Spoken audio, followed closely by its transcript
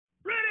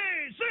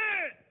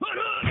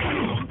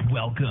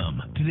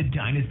Welcome to the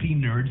Dynasty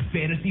Nerds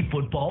Fantasy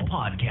Football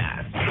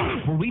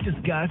Podcast, where we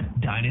discuss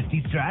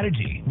dynasty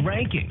strategy,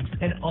 rankings,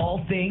 and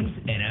all things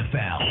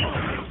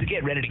NFL. So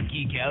get ready to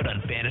geek out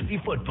on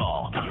fantasy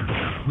football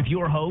with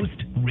your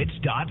host, Rich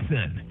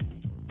Dotson.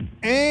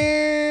 And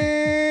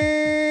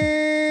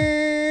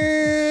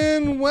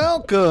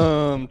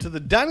welcome to the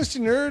Dynasty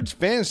Nerds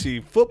Fantasy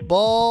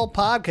Football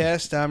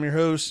Podcast. I'm your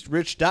host,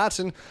 Rich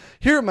Dotson,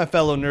 here with my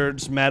fellow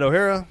nerds, Matt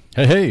O'Hara.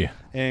 Hey.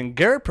 And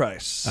Garrett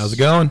Price. How's it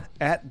going?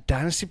 At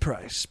Dynasty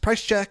Price.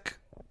 Price check.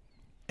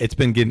 It's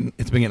been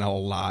getting a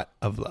lot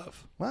of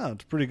love. Wow,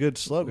 it's a pretty good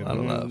slogan. A lot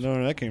of love. I don't know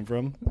where that came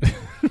from.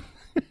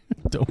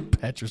 Don't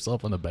pat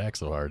yourself on the back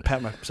so hard.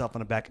 Pat myself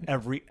on the back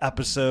every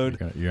episode.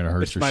 You're gonna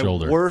hurt your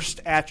shoulder. My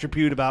worst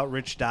attribute about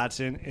Rich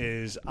Dotson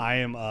is I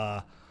am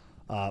a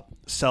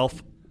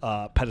self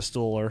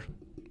pedestaler.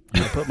 I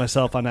put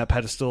myself on that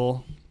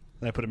pedestal,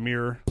 and I put a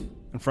mirror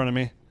in front of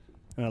me,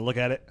 and I look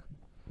at it,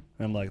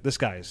 and I'm like, this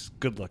guy is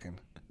good looking.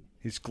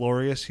 He's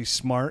glorious. He's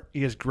smart.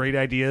 He has great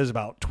ideas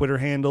about Twitter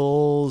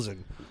handles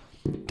and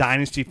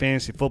dynasty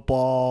fantasy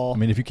football. I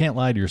mean, if you can't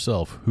lie to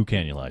yourself, who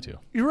can you lie to?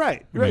 You're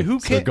right. You're right.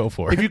 Who so can go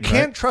for it? If you right?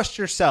 can't trust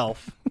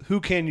yourself, who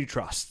can you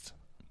trust?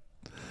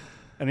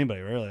 Anybody,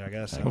 really, I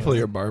guess. Hopefully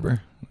you're a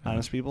barber.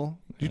 Honest people.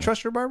 Do you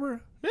trust your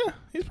barber? Yeah,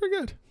 he's pretty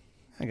good.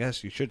 I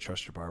guess you should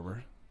trust your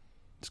barber.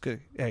 It's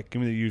good. Hey,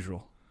 give me the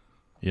usual.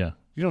 Yeah.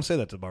 You don't say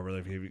that to the barber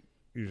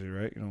usually,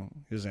 right? You don't.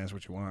 He doesn't ask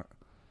what you want.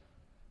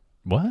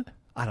 What?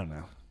 I don't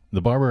know.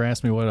 The barber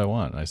asked me what I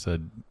want. I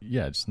said,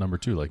 yeah, it's number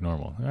 2 like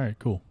normal. All right,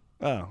 cool.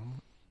 Oh,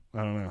 I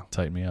don't know.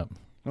 Tighten me up.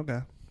 Okay.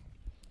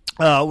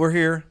 We're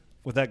here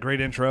with that great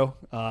intro.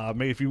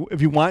 Maybe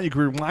if you want, you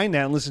can rewind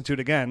that and listen to it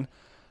again.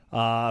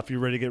 If you're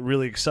ready to get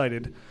really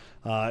excited.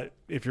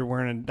 If you're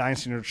wearing a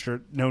Dynasty Nerd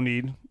shirt, no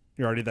need.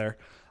 You're already there.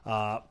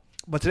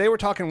 But today we're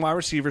talking wide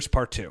receivers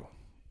part 2.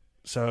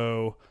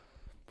 So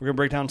we're going to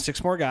break down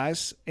 6 more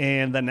guys,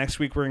 and then next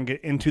week we're going to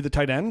get into the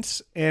tight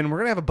ends, and we're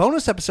going to have a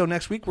bonus episode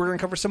next week. We're going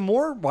to cover some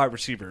more wide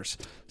receivers.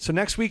 So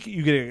next week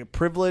you get a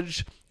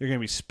privilege. You're going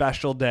to be a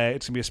special day.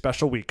 It's going to be a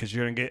special week because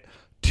you're going to get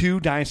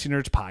 2 Dynasty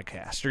Nerds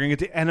podcasts. You're going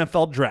to get the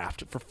NFL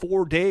draft for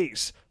 4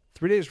 days.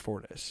 3 days or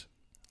 4 days?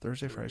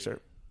 Thursday, Friday,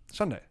 Saturday,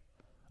 Sunday.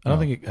 I don't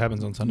think it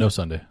happens on Sunday. No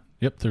Sunday.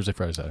 Yep, Thursday,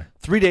 Friday, Saturday.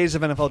 3 days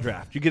of NFL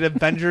draft. You get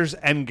Avengers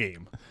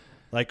Endgame.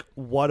 Like,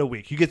 what a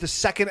week. You get the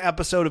second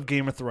episode of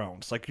Game of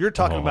Thrones. Like, you're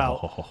talking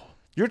about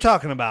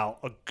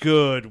a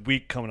good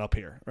week coming up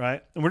here,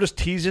 right? And we're just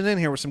teasing in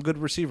here with some good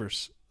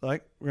receivers.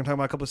 Like, we're going to talk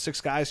about a couple of 6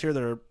 guys here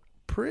that are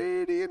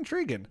pretty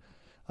intriguing.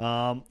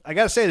 I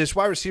got to say, this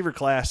wide receiver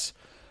class,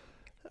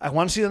 I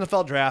want to see the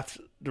NFL draft.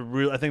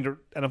 I think the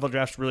NFL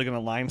draft is really going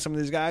to line some of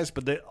these guys,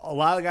 but a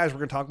lot of the guys we're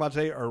going to talk about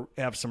today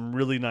have some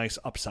really nice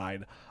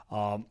upside.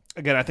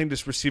 Again, I think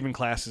this receiving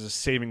class is a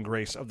saving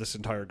grace of this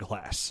entire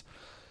class.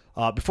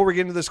 Before we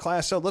get into this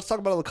class, so let's talk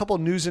about a couple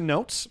of news and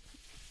notes.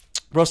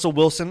 Russell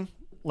Wilson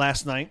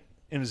last night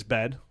in his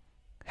bed,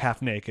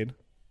 half naked,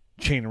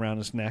 chain around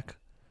his neck,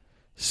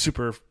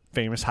 super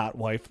famous hot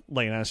wife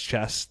laying on his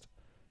chest,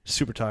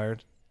 super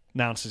tired,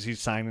 announces he's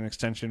signed an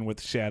extension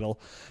with Seattle,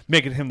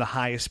 making him the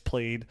highest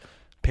paid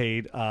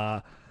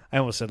I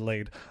almost said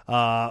laid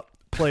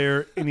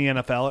player in the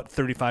NFL at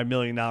 $35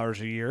 million a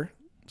year.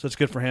 So it's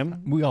good for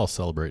him. We all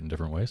celebrate in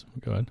different ways.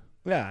 Go ahead.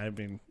 Yeah, I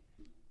mean,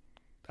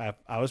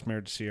 I was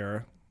married to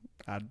Sierra.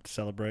 I'd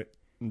celebrate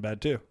in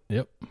bed too.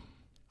 Yep.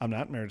 I'm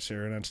not married to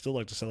Sierra, and I'd still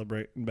like to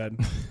celebrate in bed.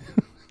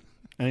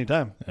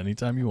 Anytime.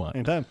 Anytime you want.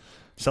 Anytime.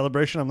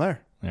 Celebration, I'm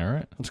there. All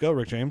right. Let's go,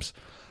 Rick James.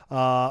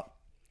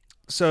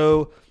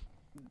 So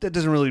that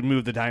doesn't really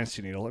move the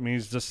dynasty needle. I mean,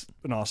 he's just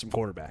an awesome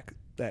quarterback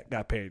that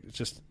got paid. It's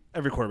just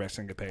every quarterback's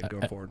going to get paid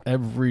going forward.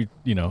 Every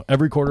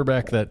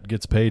quarterback that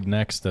gets paid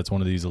next, that's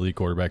one of these elite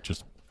quarterbacks,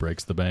 just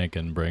breaks the bank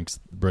and breaks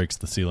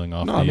the ceiling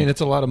off. No, I mean,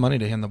 it's a lot of money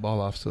to hand the ball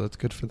off, so that's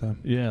good for them.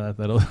 Yeah,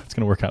 that's going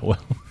to work out well.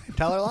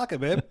 Tyler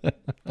Lockett, babe.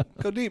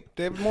 Go deep.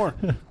 David Moore.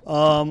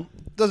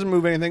 Doesn't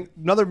move anything.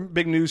 Another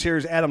big news here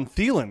is Adam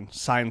Thielen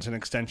signs an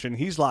extension.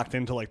 He's locked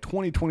into like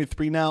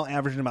 2023 now,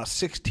 averaging about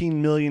 $16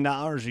 million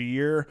a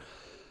year.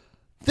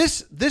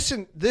 This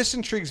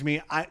intrigues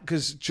me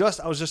because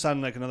I was just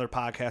on like another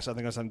podcast. I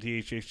think I was on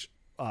DHH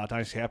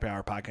Dynasty Happy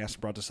Hour podcast.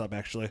 Brought this up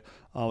actually.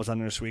 I was on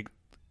there this week.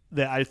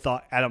 That I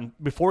thought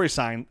before he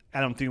signed,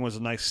 Adam Thielen was a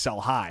nice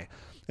sell high.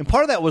 And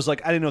part of that was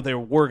like I didn't know they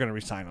were going to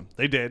re-sign him.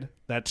 They did.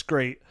 That's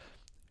great.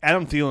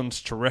 Adam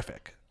Thielen's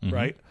terrific,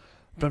 right?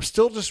 But I'm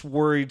still just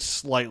worried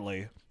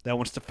slightly that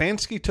when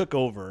Stefanski took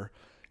over,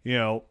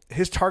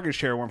 his target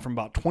share went from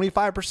about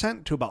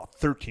 25% to about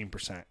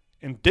 13%.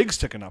 And Diggs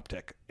took an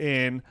uptick.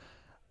 And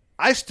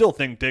I still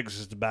think Diggs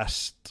is the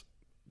best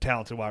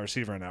talented wide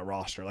receiver in that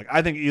roster. Like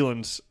I think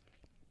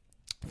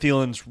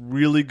Thielen's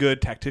really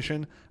good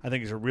tactician. I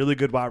think he's a really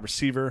good wide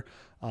receiver.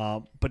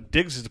 But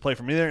Diggs is to play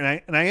for me there.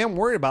 And I am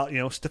worried about,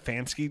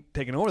 Stefanski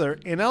taking over there.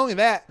 And not only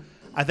that,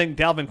 I think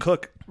Dalvin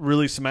Cook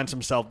really cements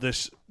himself.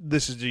 This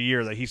is the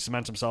year that he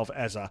cements himself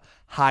as a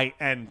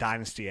high-end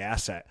dynasty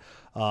asset.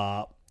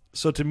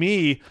 So to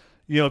me,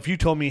 if you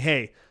told me,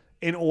 hey,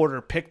 in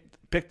order, pick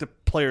pick the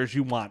players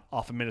you want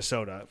off of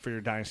Minnesota for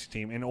your dynasty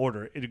team in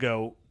order. It'd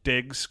go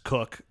Diggs,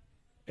 Cook,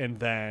 and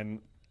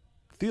then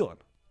Thielen.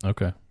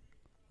 Okay.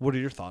 What are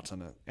your thoughts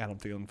on it, Adam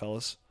Thielen,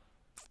 fellas?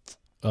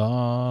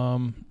 I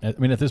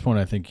mean, at this point,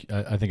 I think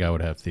I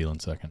would have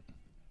Thielen second.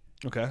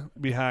 Okay,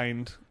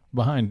 behind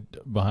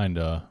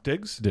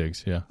Diggs.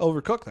 Diggs, Yeah.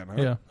 over Cook then. Huh?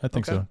 Yeah, I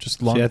think Okay. so.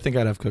 Just long. See, I think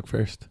I'd have Cook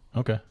first.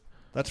 Okay.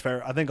 That's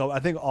fair. I think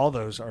all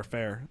those are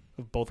fair.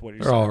 Of both what you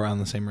They're said. all around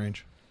the same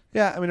range.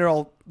 Yeah, I mean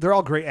they're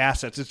all great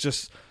assets. It's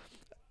just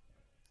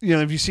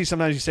if you see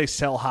sometimes you say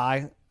sell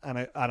high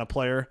on a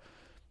player.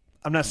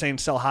 I'm not saying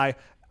sell high.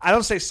 I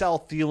don't say sell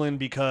Thielen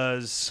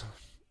because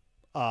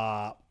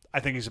I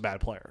think he's a bad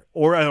player,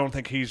 or I don't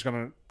think he's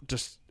going to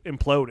just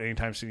implode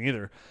anytime soon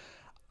either.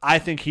 I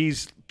think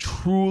he's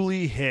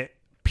truly hit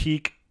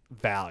peak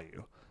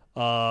value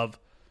of,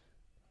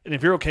 and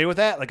if you're okay with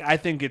that, like I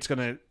think it's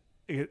going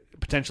to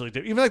potentially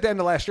dip. Even like the end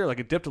of last year, like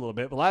it dipped a little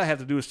bit, but a lot I have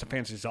to do is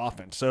Stefanski's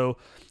offense. So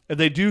if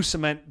they do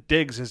cement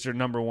Diggs as their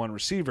number one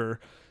receiver,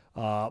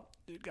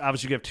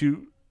 obviously you have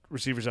two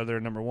receivers out there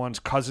number ones.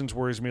 Cousins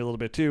worries me a little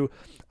bit too.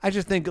 I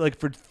just think like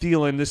for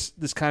Thielen,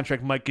 this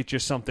contract might get you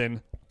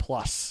something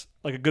plus,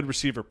 like a good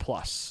receiver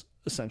plus,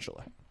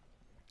 essentially.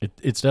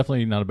 It's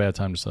definitely not a bad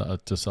time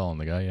to sell on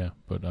the guy, yeah.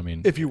 But I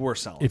mean, If you were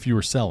selling. if you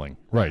were selling,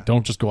 right?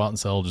 Don't just go out and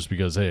sell just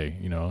because, hey,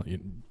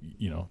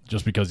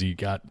 just because he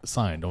got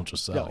signed. Don't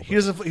just sell. No, he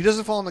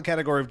doesn't fall in the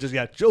category of just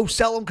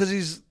sell him because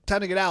he's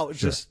time to get out. It's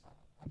just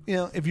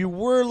if you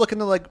were looking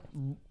to like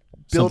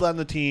build on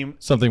the team.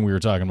 Something we were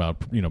talking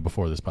about,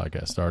 before this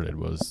podcast started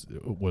was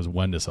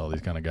when to sell these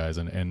kind of guys,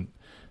 and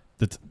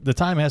the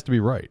time has to be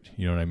right.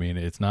 You know what I mean?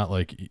 It's not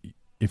like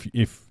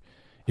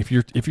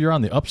if you're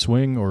on the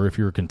upswing or if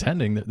you're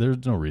contending,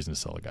 there's no reason to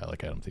sell a guy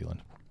like Adam Thielen.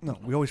 No,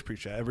 we always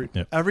preach that.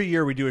 Yep. Every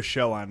year we do a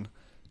show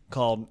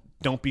called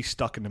 "Don't Be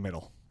Stuck in the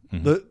Middle."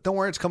 Mm-hmm. Don't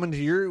worry, it's coming to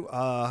you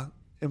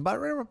in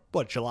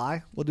about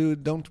July. We'll do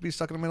 "Don't Be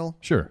Stuck in the Middle."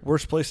 Sure.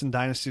 Worst place in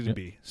Dynasty to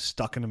be,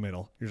 stuck in the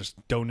middle. You're just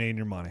donating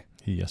your money.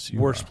 Yes, you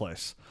Worst are.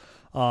 place.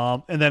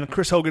 And then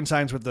Chris Hogan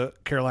signs with the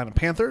Carolina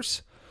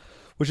Panthers,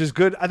 which is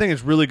good. I think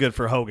it's really good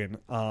for Hogan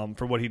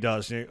for what he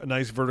does. A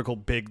nice vertical,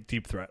 big,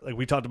 deep threat. Like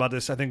we talked about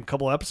this, I think, a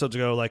couple of episodes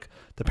ago. Like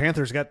the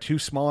Panthers got two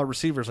smaller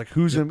receivers. Like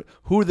who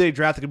are they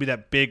drafted to be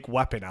that big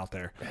weapon out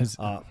there?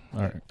 All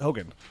right.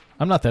 Hogan.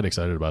 I'm not that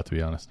excited about it, to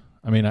be honest.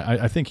 I mean,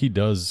 I think he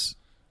does.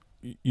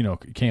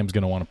 Cam's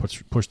going to want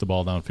to push the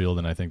ball downfield,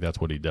 and I think that's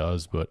what he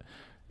does. But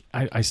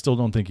I still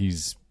don't think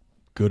he's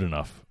good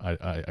enough.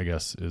 I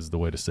guess is the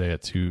way to say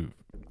it to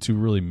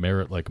really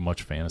merit like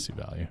much fantasy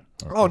value.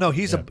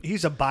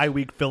 He's a bye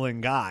week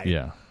filling guy.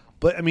 Yeah.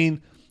 But I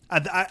mean,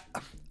 out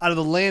of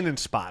the landing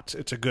spots,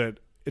 it's a good.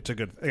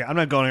 Yeah, I'm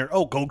not going here.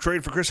 Oh, go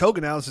trade for Chris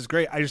Hogan now. This is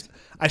great.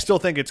 I still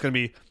think it's going to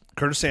be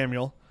Curtis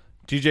Samuel,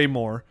 DJ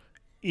Moore,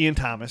 Ian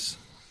Thomas,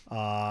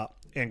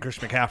 and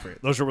Christian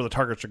McCaffrey. Those are where the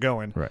targets are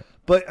going. Right.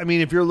 But I mean,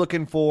 if you're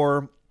looking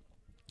for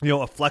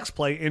a flex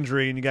play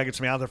injury and you got to get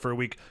somebody out there for a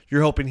week,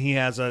 you're hoping he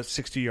has a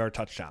 60-yard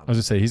touchdown. I was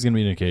gonna say he's gonna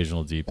be an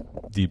occasional deep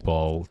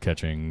ball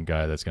catching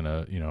guy that's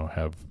gonna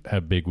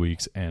have big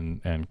weeks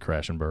and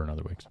crash and burn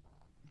other weeks.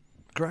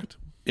 Correct.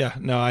 Yeah,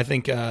 no, I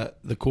think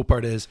the cool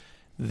part is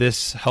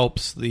this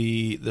helps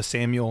the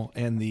Samuel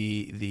and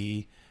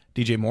the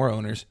DJ Moore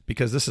owners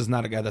because this is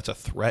not a guy that's a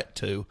threat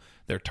to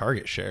their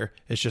target share.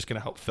 It's just going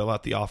to help fill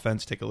out the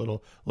offense, take a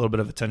little bit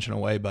of attention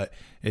away, but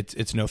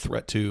it's no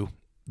threat to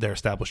their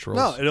established roles.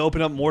 No, it'll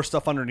open up more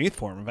stuff underneath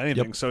for him, if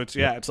anything. Yep. So it's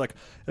like,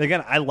 and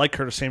again, I like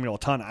Curtis Samuel a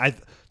ton.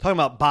 Talking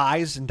about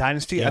buys in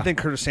Dynasty, Yeah. I think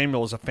Curtis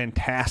Samuel is a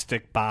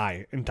fantastic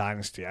buy in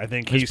Dynasty. I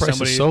think His he's price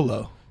somebody is so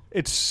low.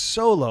 It's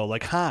so low,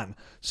 like Han.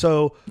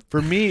 So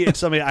for me, it's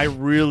somebody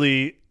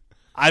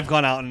I've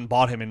gone out and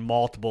bought him in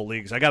multiple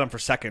leagues. I got him for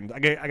second. I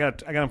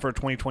got him for a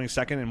 2020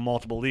 second in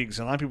multiple leagues.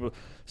 And a lot of people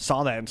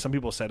saw that, and some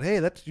people said, "Hey,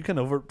 you can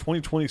over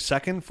 2020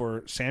 second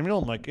for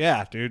Samuel." I'm like,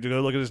 "Yeah, dude,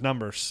 go look at his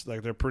numbers.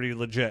 Like they're pretty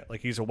legit.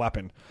 Like he's a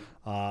weapon."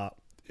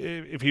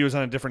 If he was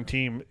on a different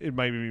team, it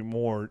might be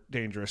more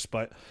dangerous.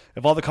 But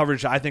if all the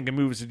coverage I think it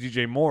moves to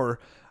DJ Moore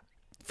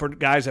for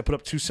guys that put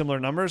up two similar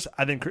numbers,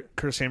 I think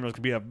Curtis Samuel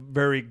could be a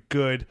very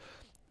good,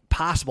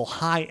 possible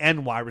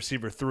high-end wide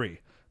receiver 3,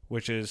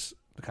 which is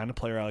the kind of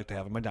player I like to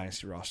have in my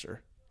dynasty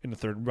roster in the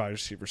third wide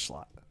receiver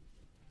slot.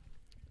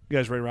 You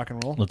guys ready to rock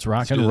and roll? Let's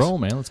rock and roll,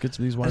 man. Let's get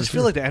to these wide I just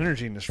feel receivers. like the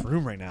energy in this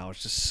room right now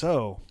is just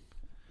so.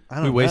 I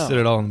don't We know. wasted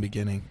it all in the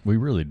beginning. We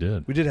really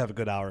did. We did have a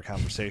good hour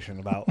conversation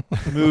about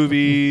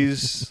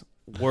movies,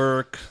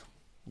 work,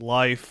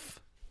 life,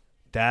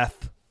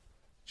 death,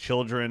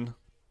 children,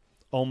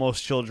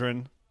 almost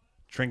children,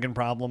 drinking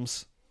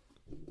problems.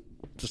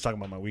 Just talking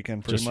about my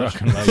weekend, pretty Just much.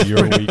 talking about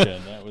your weekend.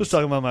 That Just was,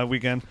 talking about my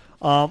weekend.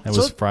 that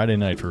was Friday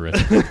night for Rich.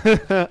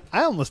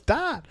 I almost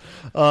died.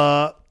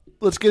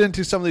 Let's get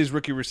into some of these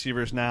rookie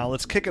receivers now.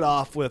 Let's kick it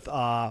off with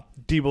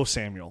Deebo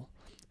Samuel,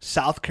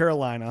 South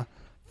Carolina,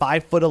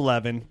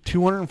 5'11",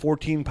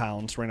 214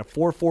 pounds, ran a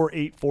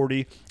 4.48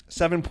 40,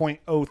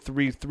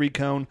 7.03 3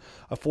 cone,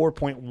 a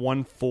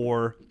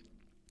 4.14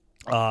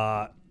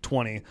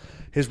 20.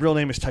 His real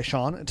name is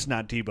Tyshawn. It's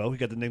not Debo. He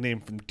got the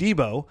nickname from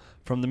Debo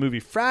from the movie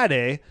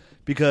Friday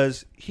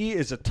because he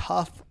is a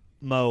tough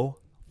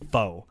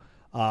mofo.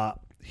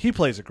 He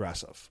plays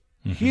aggressive.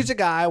 He's a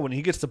guy, when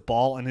he gets the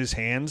ball in his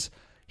hands,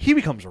 he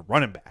becomes a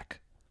running back.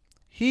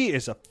 He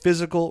is a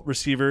physical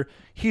receiver.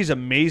 He's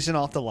amazing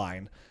off the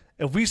line.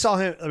 If we saw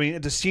him,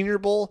 at the Senior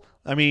Bowl,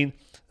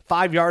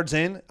 5 yards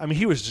in,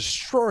 he was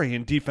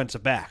destroying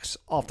defensive backs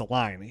off the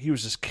line. He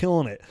was just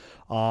killing it.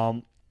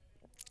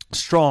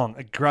 Strong,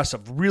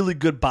 aggressive, really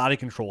good body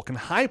control. Can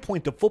high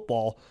point the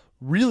football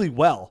really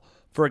well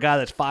for a guy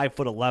that's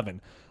 5'11".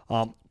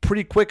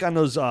 Pretty quick on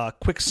those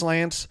quick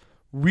slants.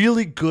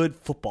 Really good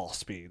football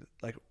speed.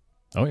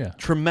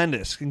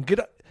 Tremendous. He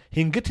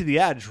can get to the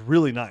edge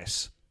really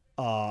nice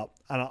on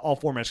all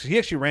formats. Because he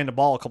actually ran the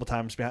ball a couple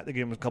times. They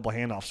gave him a couple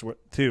handoffs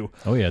too.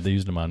 Oh yeah, they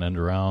used him on end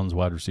arounds,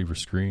 wide receiver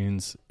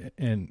screens,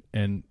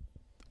 and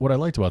what I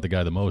liked about the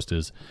guy the most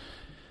is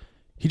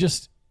he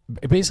just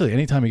basically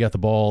anytime he got the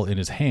ball in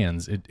his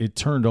hands, it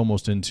turned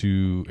almost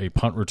into a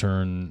punt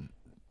return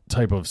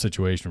type of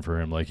situation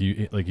for him.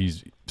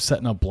 He's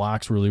setting up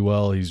blocks really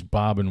well. He's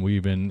bobbing,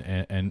 weaving,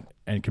 and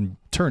can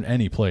turn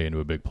any play into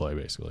a big play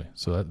basically.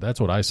 So that's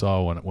what I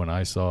saw when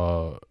I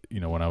saw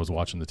when I was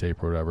watching the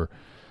tape or whatever.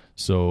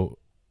 So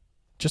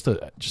just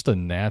a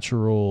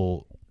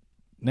natural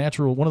one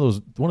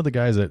of the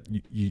guys that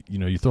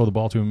you throw the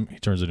ball to him, he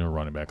turns it into a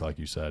running back like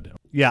you said.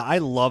 Yeah, I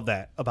love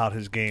that about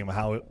his game.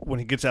 How when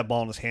he gets that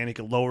ball in his hand, he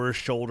can lower his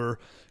shoulder,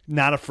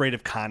 not afraid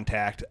of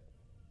contact.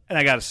 And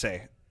I got to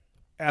say,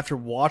 after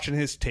watching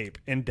his tape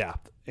in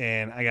depth,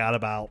 and I got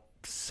about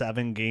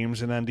 7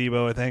 games in on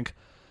Debo, I think,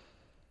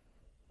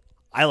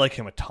 I like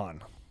him a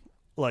ton.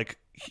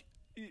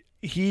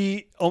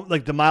 He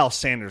the Miles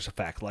Sanders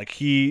effect.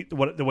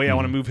 The way I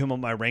want to move him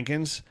on my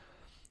rankings.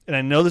 And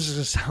I know this is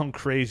going to sound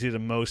crazy to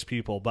most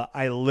people, but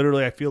I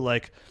feel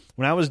like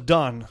when I was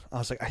done, I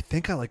was like, I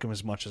think I like him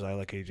as much as I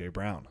like A.J.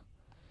 Brown.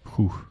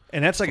 Whew.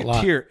 And that's like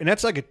a tier. And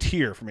that's like a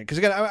tier for me. Because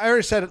again, I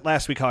already said it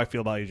last week how I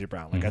feel about A.J.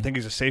 Brown. I think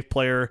he's a safe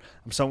player.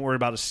 I'm somewhat worried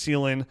about his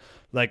ceiling.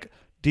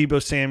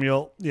 Debo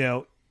Samuel,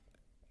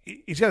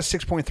 he's got a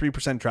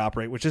 6.3% drop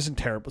rate, which isn't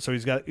terrible. So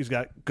he's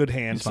got good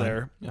hands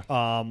there.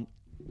 Yeah.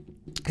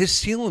 His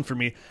ceiling for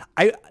me,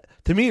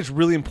 to me, it's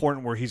really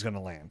important where he's going to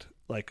land.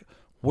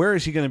 Where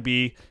is he going to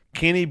be?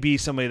 Can he be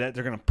somebody that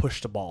they're going to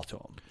push the ball to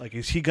him?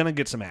 Is he going to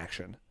get some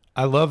action?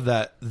 I love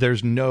that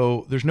there's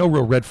no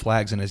real red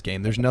flags in his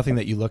game. There's nothing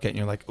that you look at and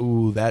you're like,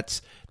 ooh,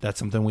 that's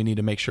something we need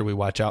to make sure we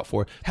watch out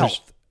for.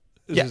 Health.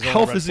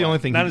 Health is the only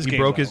thing. Not his he game,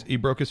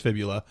 broke his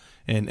fibula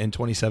in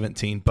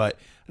 2017, but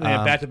they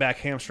had back-to-back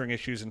hamstring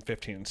issues in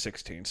 15 and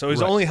 16. So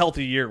his only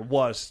healthy year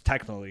was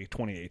technically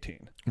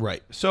 2018.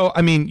 Right. So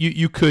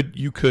you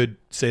could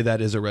say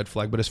that is a red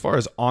flag, but as far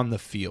as on the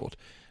field,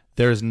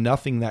 there is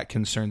nothing that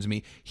concerns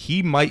me.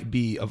 He might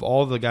be, of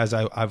all the guys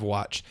I've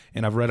watched,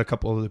 and I've read a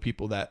couple of other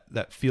people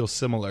that feel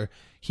similar,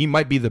 he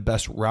might be the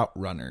best route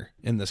runner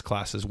in this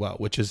class as well,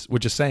 which is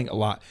saying a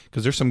lot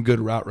because there's some good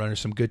route runners,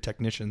 some good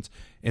technicians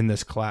in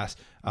this class.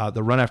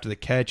 The run after the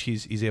catch,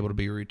 he's able to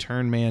be a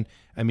return man.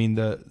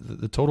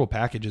 The total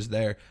package is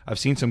there. I've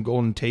seen some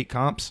Golden Tate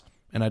comps,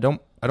 and I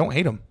don't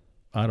hate him.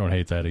 I don't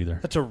hate that either.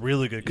 That's a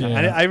really good comp.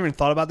 Yeah. I haven't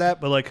thought about that,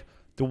 but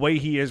the way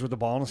he is with the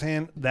ball in his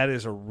hand, that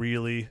is a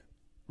really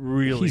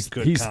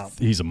good comp.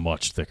 He's a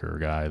much thicker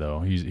guy,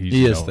 though.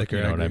 He is thicker.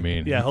 You know what I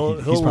mean? Yeah,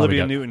 he'll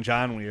Olivia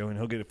Newton-John you, and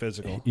he'll get it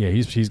physical. Yeah,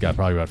 he's got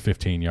probably about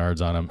 15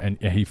 yards on him,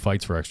 and he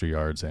fights for extra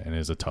yards and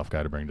is a tough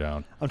guy to bring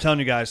down. I'm telling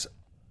you guys,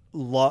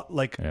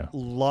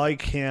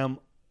 like him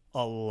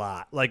a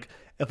lot.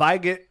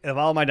 If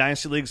all my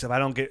dynasty leagues, if I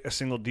don't get a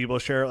single Debo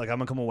share, I'm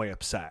gonna come away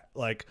upset.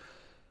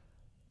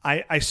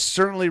 I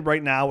certainly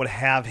right now would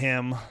have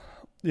him.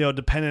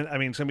 Dependent.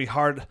 It's gonna be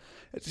hard.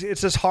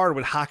 It's just hard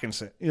with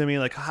Hockenson. You know what I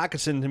mean?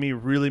 Hockenson to me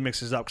really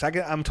mixes up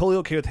because I'm totally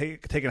okay with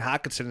taking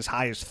Hockenson as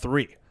high as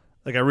 3.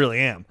 I really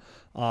am.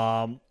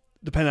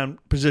 Depending on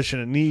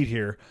position and need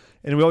here,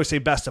 and we always say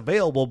best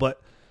available,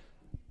 but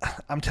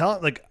I'm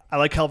telling I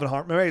like Kelvin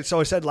Harmon. Right? So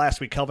I said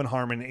last week, Kelvin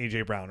Harmon and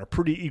AJ Brown are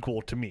pretty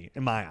equal to me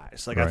in my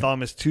eyes. Right. I thought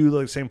them as two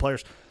the same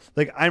players.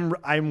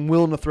 I'm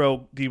willing to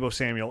throw Debo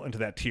Samuel into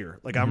that tier.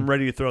 I'm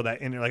ready to throw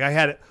that in there. I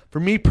had it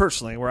for me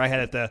personally, where I had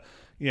it the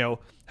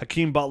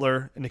Hakeem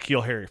Butler and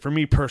N'Keal Harry for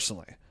me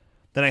personally.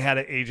 Then I had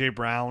it A.J.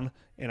 Brown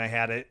and I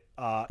had it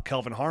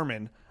Kelvin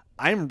Harmon.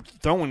 I'm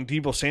throwing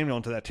Debo Samuel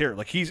into that tier.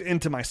 He's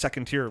into my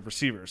second tier of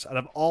receivers. Out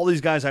of all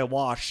these guys I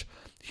watched,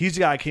 he's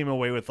the guy I came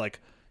away with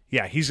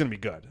he's going to be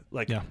good.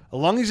 As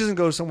long as he doesn't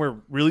go somewhere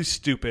really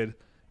stupid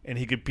and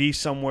he could be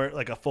somewhere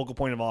a focal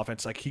point of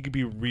offense, he could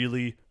be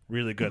really,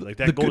 really good.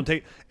 That Golden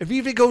Tate. If he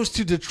even goes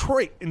to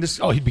Detroit in this,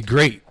 he'd be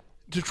great.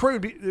 Detroit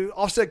would be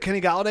offset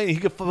Kenny Galladay, and he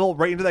could fall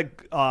right into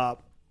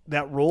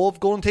that role of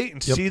Golden Tate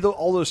and see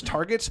all those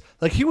targets.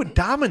 He would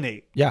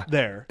dominate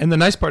there. And the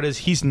nice part is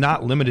he's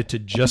not limited to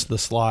just the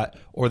slot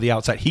or the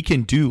outside. He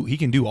can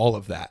do all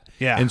of that.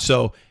 Yeah. And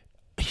so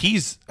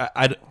he's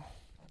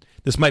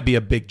this might be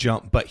a big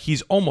jump, but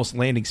he's almost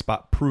landing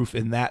spot proof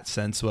in that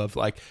sense of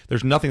like,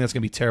 there's nothing that's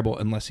going to be terrible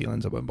unless he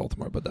ends up in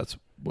Baltimore. But that's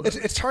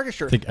it's target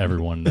share. I think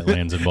everyone that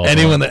lands in Baltimore.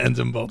 Anyone that ends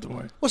in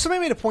Baltimore. Well,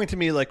 somebody made a point to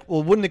me like,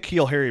 well, wouldn't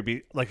N'Keal Harry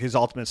be like his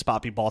ultimate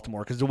spot be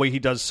Baltimore? Because the way he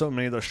does so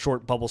many of those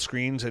short bubble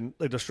screens and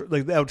like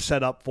that would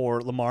set up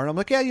for Lamar. And I'm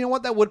like, yeah, you know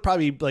what? That would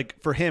probably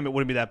like for him, it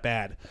wouldn't be that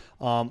bad.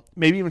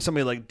 Maybe even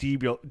somebody like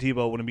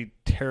Debo wouldn't be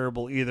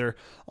terrible either.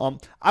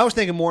 I was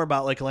thinking more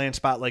about like land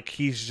spot, like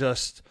he's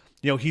just.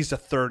 He's the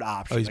third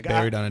option. Oh, he's like,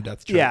 buried on a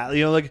depth chart.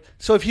 Yeah, like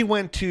so if he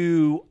went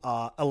to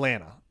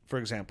Atlanta, for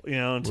example,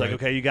 it's like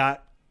okay, you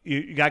got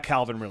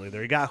Calvin Ridley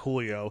there, you got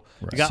Julio,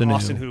 you got Sanu.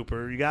 Austin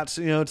Hooper, you got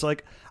it's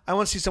like I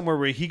want to see somewhere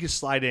where he could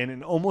slide in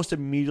and almost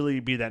immediately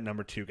be that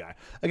number 2 guy.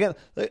 Again,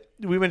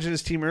 we mentioned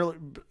his team earlier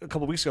a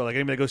couple weeks ago. Like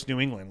anybody that goes to New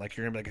England, like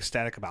you're gonna be like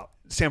ecstatic about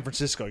San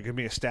Francisco. You're gonna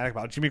be ecstatic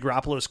about Jimmy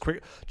Garoppolo is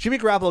quick. Jimmy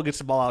Garoppolo gets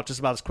the ball out just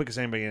about as quick as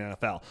anybody in the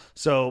NFL.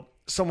 So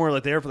somewhere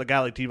like there for the guy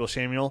like Deebo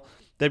Samuel,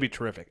 that'd be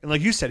terrific. And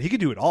like you said, he could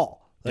do it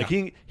all. Like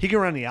he can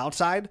run the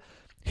outside.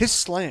 His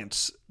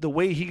slants, the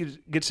way he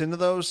gets into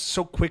those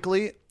so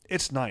quickly,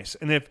 it's nice.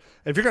 And if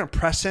you're going to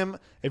press him,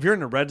 if you're in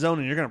the red zone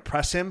and you're going to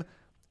press him,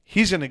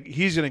 he's gonna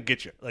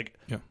get you. Like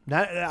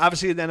not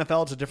obviously in the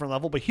NFL it's a different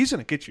level, but he's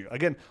going to get you.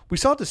 Again, we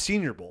saw at the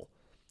Senior Bowl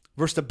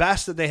versus the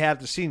best that they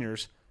have the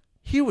seniors.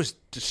 He was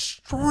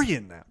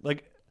destroying them.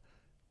 Like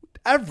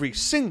every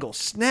single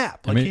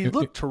snap. Like he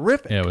looked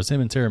terrific. Yeah, it was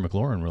him and Terry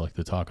McLaurin were like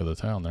the talk of the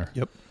town there.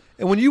 Yep.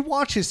 And when you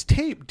watch his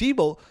tape,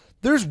 Debo,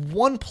 there's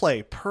one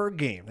play per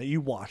game that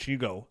you watch and you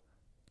go,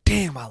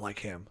 damn, I like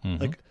him.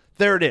 Mm-hmm. Like,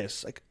 there it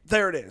is. Like,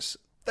 there it is.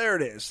 There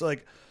it is.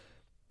 Like,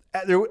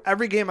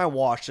 every game I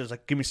watched is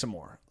like, give me some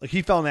more. Like,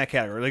 he fell in that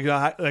category.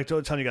 Like I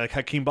told you, like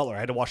Hakeem Butler, I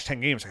had to watch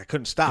 10 games. Like, I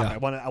couldn't stop. Yeah.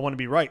 I want to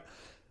be right.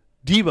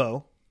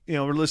 Debo,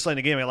 we're listening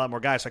to the game. I had a lot more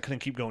guys, so I couldn't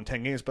keep going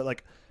 10 games. But,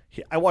 like,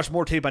 I watched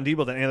more tape on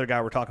Debo than any other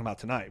guy we're talking about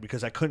tonight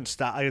because I couldn't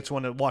stop. I just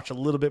wanted to watch a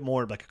little bit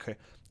more. Like, okay,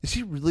 is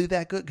he really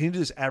that good? Can he do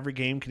this every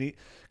game? Can he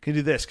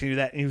do this? Can he do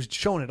that? And he was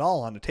showing it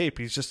all on the tape.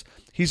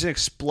 He's an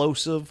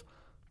explosive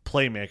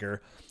playmaker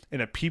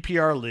in a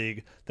PPR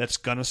league that's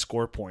gonna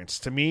score points.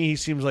 To me, he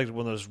seems like one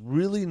of those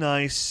really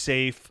nice,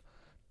 safe,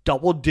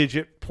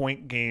 double-digit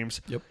point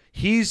games. Yep.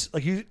 He's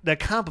like that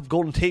comp of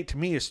Golden Tate to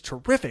me is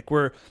terrific,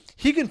 where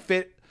he can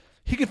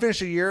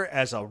finish a year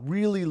as a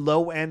really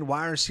low-end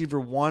wide receiver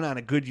 1 on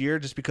a good year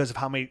just because of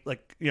how many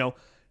How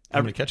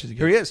many catches he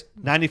Here gets. he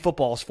is, 90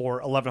 footballs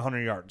for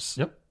 1,100 yards.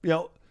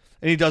 Yep.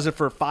 And he does it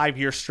for 5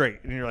 years straight,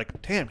 and you're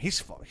like, damn,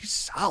 he's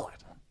solid.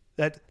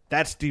 That's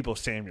Deebo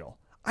Samuel.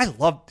 I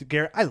love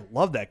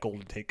that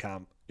Golden Tate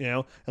comp.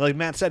 And like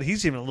Matt said,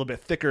 he's even a little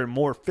bit thicker and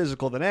more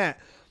physical than that,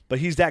 but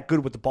he's that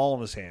good with the ball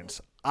in his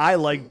hands. I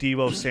like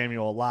Deebo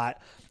Samuel a lot.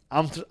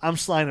 I'm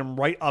sliding him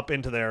right up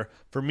into there.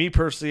 For me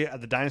personally, at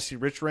the Dynasty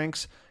Rich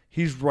ranks,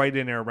 he's right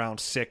in there around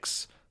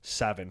 6,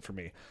 7 for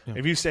me. Yeah.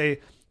 If you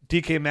say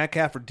DK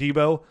Metcalf or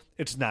Deebo,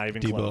 it's not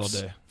even Deebo close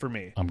all day. for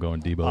me. I'm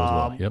going Deebo as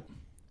well. Yep.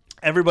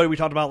 Everybody we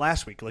talked about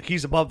last week, like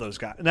he's above those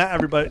guys. Not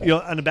everybody,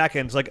 on the back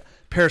end, it's like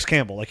Paris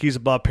Campbell. Like he's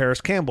above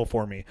Paris Campbell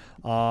for me.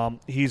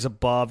 He's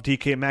above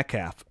DK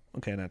Metcalf.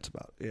 Okay, that's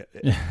about it.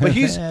 But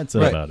he's that's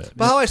right. about it.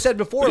 But how I said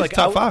before, But like he's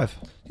top 5.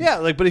 Yeah,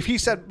 like but if he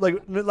said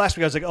like last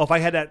week, I was like, oh, if I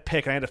had that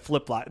pick and I had to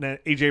flip flop, and then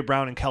AJ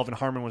Brown and Kelvin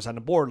Harmon was on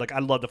the board, like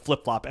I'd love to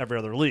flip flop every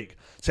other league.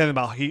 Same thing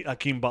about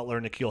Hakeem Butler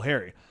and N'Keal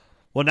Harry.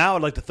 Well, now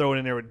I'd like to throw it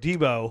in there with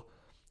Deebo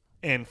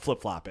and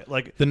flip flop it.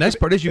 Like The nice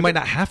part is you might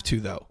not have to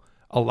though.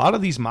 A lot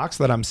of these mocks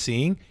that I'm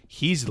seeing,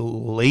 he's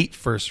late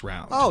first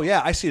round. Oh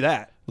yeah, I see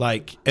that.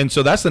 Like, and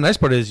so that's the nice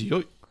part is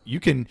you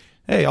can,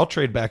 hey, I'll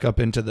trade back up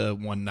into the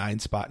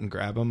 1-9 spot and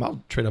grab him.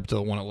 I'll trade up to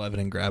the 1-11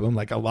 and grab him.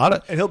 Like a lot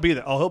of, And he'll be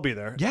there. Oh, he'll be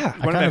there. Yeah,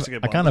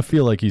 I kind of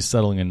feel like he's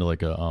settling into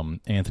like a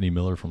Anthony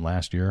Miller from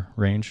last year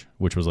range,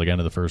 which was like end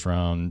of the first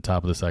round,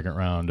 top of the second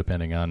round,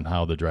 depending on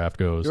how the draft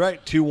goes. You're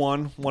right.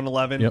 2-1,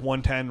 111, Yep.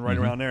 110, right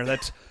around there.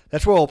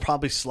 That's where I'll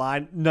probably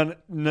slide. None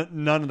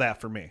of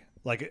that for me.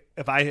 Like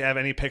if I have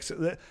any picks,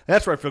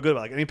 that's where I feel good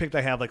about. Like any pick that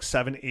I have like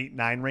 7, 8,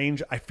 9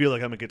 range, I feel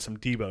like I'm gonna get some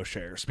Deebo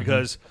shares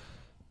because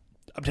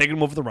I'm taking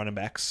him over the running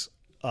backs.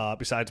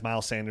 Besides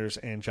Miles Sanders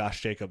and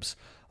Josh Jacobs,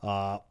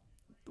 we'll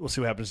see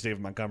what happens to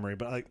David Montgomery.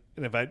 But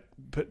if I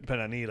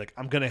depend on need, like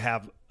I'm gonna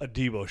have a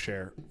Deebo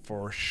share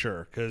for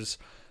sure because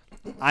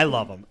I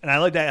love him and I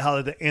like that how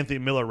the Anthony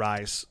Miller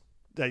rise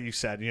that you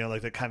said.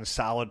 Like the kind of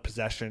solid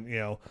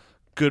possession.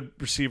 Good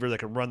receiver that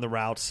can run the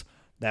routes.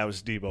 That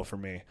was Deebo for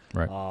me.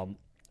 Right.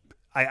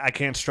 I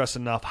can't stress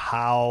enough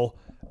how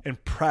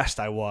impressed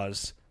I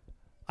was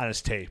on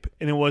his tape.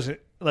 And it wasn't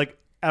like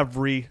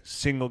every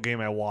single game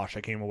I watched,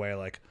 I came away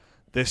like,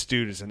 this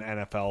dude is an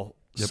NFL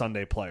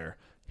Sunday player,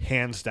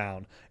 hands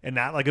down. And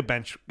not like a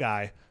bench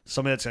guy,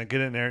 somebody that's going to get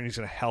in there and he's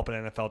going to help an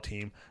NFL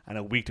team on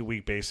a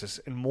week-to-week basis.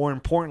 And more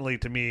importantly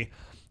to me,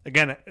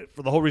 again,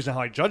 for the whole reason how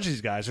I judge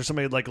these guys, there's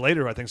somebody like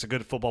later who I think is a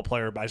good football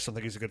player, but I just don't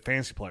think he's a good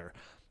fantasy player.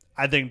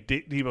 I think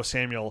Deebo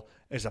Samuel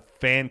is a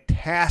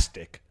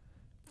fantastic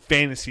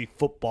fantasy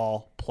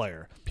football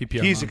player.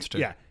 PPR monster.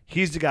 Yeah,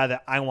 He's the guy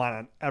that I want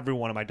on every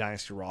one of my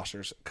dynasty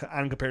rosters,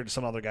 compared to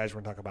some other guys we're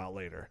going to talk about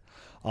later.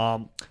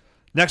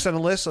 Next on the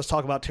list, let's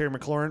talk about Terry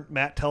McLaurin.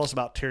 Matt, tell us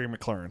about Terry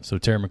McLaurin. So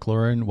Terry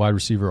McLaurin, wide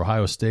receiver,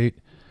 Ohio State,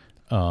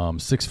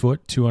 6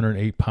 foot,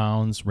 208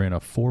 pounds, ran a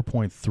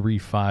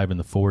 4.35 in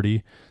the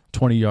 40.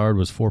 20-yard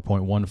was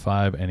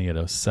 4.15, and he had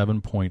a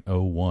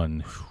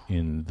 7.01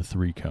 in the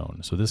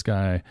 3-cone. So this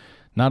guy,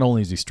 not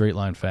only is he straight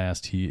line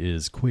fast, he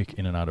is quick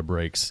in and out of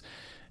breaks.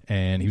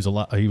 And he was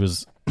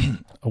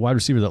a wide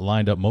receiver that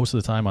lined up most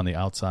of the time on the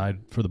outside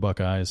for the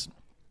Buckeyes.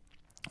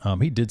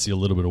 He did see a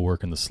little bit of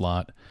work in the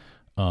slot,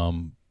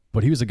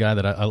 but he was a guy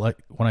that I like.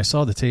 When I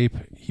saw the tape,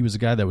 he was a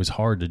guy that was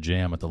hard to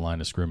jam at the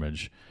line of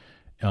scrimmage.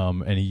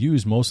 And he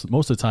used most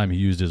of the time he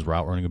used his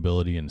route running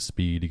ability and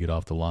speed to get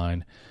off the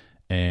line.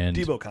 And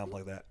Debo comp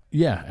like that.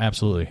 Yeah,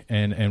 absolutely.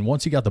 And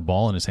once he got the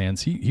ball in his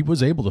hands, he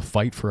was able to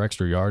fight for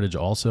extra yardage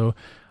also.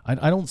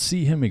 I don't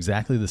see him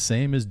exactly the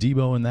same as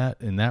Debo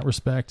in that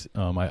respect.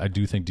 I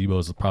do think Debo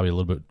is probably a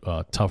little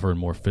bit tougher and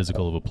more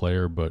physical of a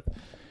player, but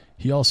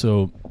he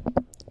also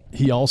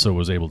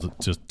was able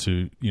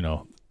to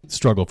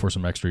struggle for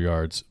some extra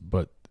yards.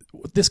 But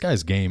this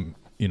guy's game,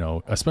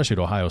 especially at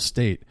Ohio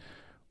State,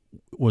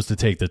 was to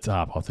take the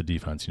top off the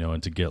defense,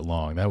 and to get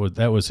long.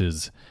 That was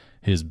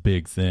his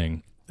big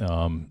thing.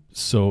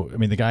 So, I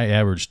mean, the guy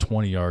averaged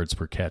 20 yards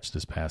per catch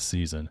this past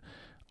season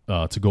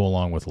to go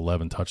along with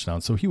 11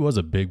 touchdowns. So he was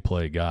a big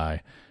play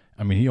guy.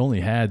 I mean, he only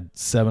had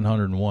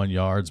 701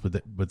 yards,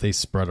 but they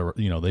spread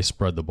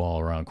the ball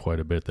around quite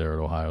a bit there at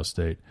Ohio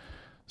State.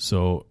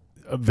 So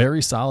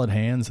very solid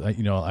hands.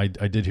 I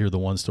did hear the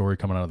one story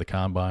coming out of the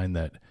combine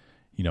that,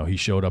 he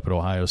showed up at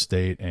Ohio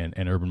State and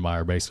Urban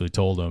Meyer basically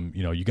told him,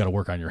 you got to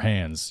work on your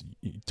hands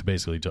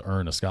to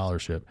earn a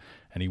scholarship.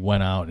 And he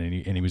went out and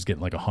he was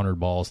getting like 100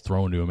 balls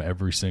thrown to him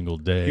every single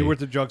day. He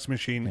worked the jugs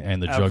machine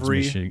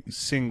every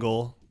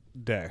single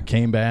day.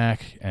 Came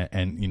back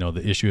and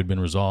the issue had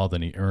been resolved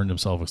and he earned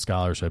himself a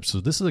scholarship.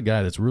 So this is a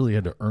guy that's really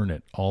had to earn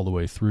it all the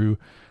way through,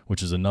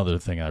 which is another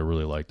thing I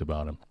really liked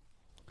about him.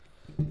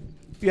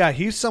 Yeah,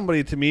 he's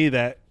somebody to me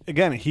that,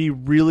 again, he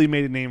really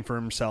made a name for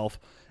himself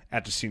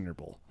at the Senior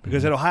Bowl.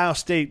 Because at Ohio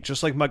State,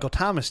 just like Michael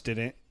Thomas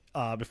didn't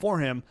before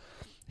him,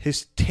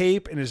 his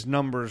tape and his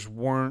numbers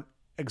weren't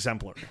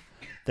exemplary.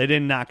 They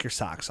didn't knock your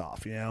socks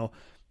off,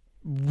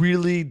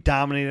 Really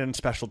dominated in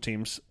special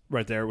teams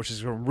right there, which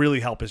is going to really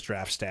help his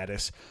draft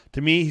status.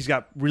 To me, he's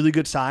got really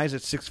good size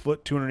at 6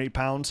 foot, 208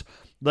 pounds.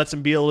 Lets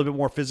him be a little bit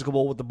more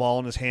physical with the ball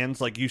in his hands.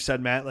 Like you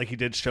said, Matt, like he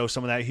did show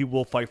some of that. He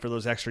will fight for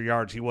those extra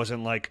yards. He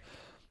wasn't like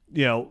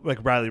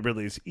Riley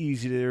Ridley is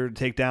easier to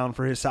take down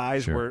for his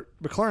size, sure. Where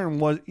McLaurin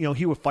was,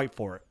 he would fight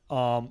for it.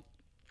 So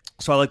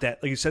I like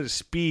that. Like you said, his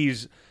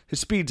speed's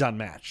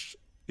unmatched.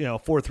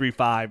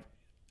 4.35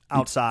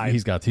 outside.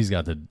 He's got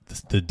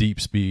the deep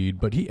speed,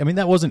 but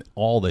that wasn't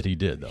all that he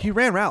did though. He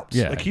ran routes.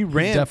 Yeah, he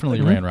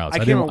definitely ran routes.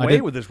 I came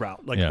away with his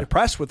route,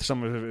 impressed with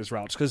some of his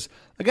routes because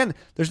again,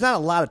 there's not a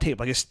lot of tape.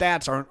 Like his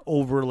stats aren't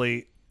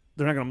overly.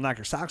 They're not going to knock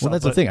your socks off. Well,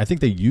 that's the thing. I think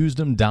they used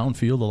him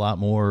downfield a lot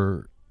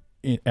more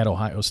at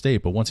Ohio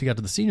State, but once he got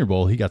to the Senior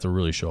Bowl, he got to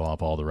really show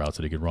off all the routes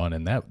that he could run,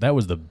 and that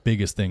was the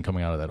biggest thing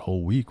coming out of that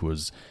whole week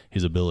was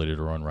his ability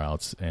to run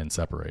routes and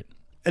separate.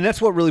 And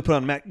that's what really put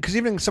on Matt, because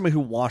even somebody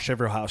who watched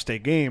every Ohio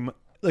State game,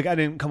 like I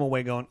didn't come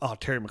away going, "Oh,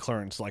 Terry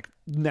McLaurin's like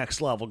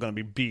next level, going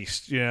to be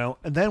beast," And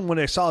then when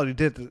I saw what he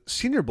did at the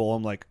Senior Bowl,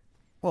 I'm like,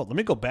 "Well, let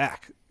me go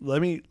back. Let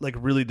me like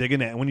really dig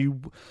in it." And when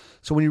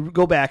you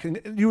go back, and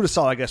you would have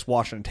saw, I guess,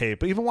 watching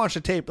tape, but even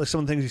watching the tape, like some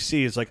of the things you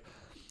see is like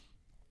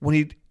when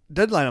he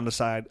deadline on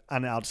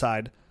the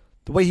outside,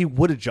 the way he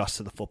would adjust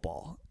to the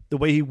football, the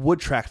way he would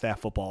track that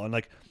football, and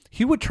like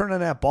he would turn on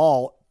that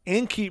ball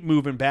and keep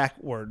moving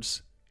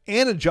backwards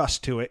and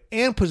adjust to it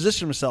and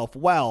position himself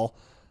well.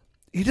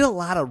 He did a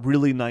lot of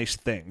really nice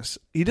things.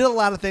 He did a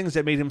lot of things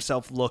that made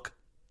himself look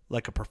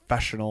like a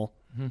professional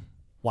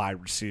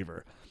wide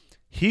receiver.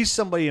 He's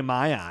somebody in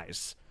my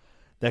eyes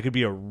that could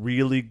be a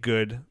really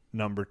good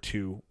number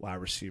 2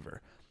 wide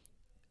receiver.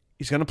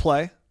 He's going to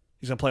play.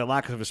 He's going to play a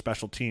lot because of his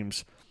special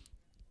teams.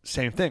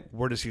 Same thing.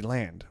 Where does he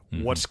land?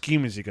 Mm-hmm. What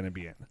scheme is he going to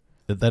be in?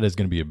 That is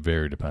going to be a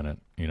very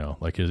dependent,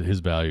 like his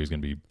value is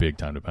going to be big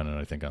time dependent,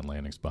 I think, on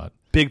landing spot.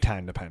 Big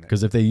time dependent.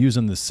 Because if they use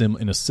him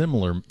in a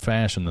similar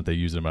fashion that they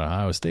use him at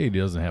Ohio State, he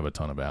doesn't have a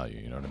ton of value.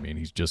 You know what I mean?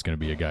 He's just going to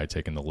be a guy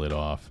taking the lid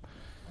off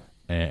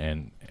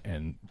and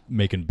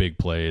making big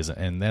plays,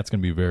 and that's going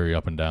to be very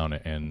up and down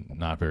and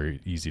not very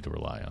easy to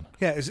rely on.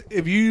 Yeah,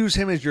 if you use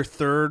him as your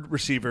third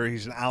receiver,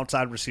 he's an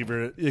outside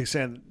receiver, like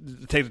saying,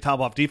 take the top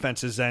off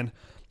defenses, then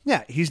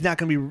yeah, he's not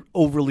going to be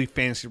overly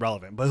fantasy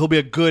relevant, but he'll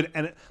be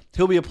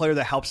he'll be a player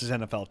that helps his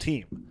NFL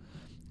team.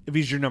 If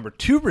he's your number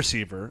 2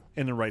 receiver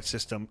in the right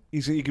system,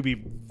 he could be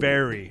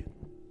very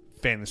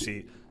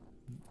fantasy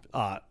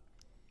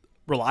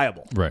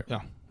reliable. Right.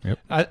 Yeah. Yep.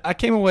 I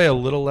came away a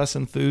little less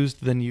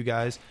enthused than you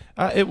guys.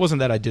 It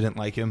wasn't that I didn't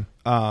like him.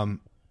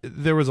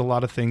 There was a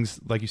lot of things,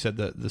 like you said,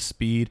 the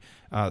speed,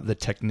 the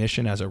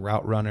technician as a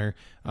route runner.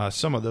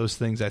 Some of those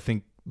things I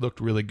think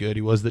looked really good.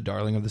 He was the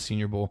darling of the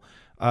Senior Bowl.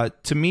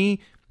 To me,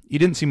 he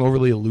didn't seem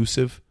overly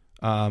elusive.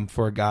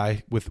 for a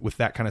guy with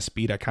that kind of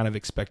speed. I kind of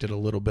expected a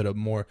little bit of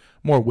more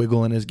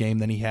wiggle in his game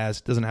than he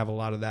has. Doesn't have a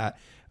lot of that.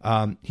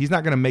 He's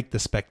not going to make the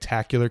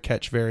spectacular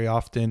catch very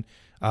often.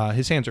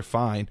 His hands are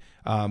fine,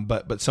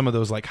 but some of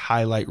those like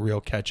highlight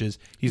reel catches,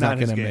 he's not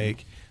going to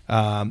make.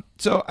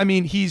 So I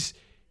mean, he's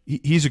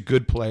a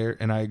good player,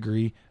 and I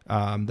agree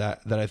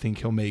that I think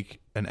he'll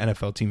make an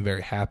NFL team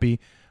very happy.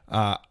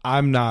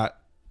 I'm not.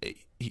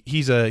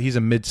 He's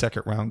a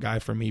mid-second round guy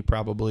for me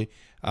probably,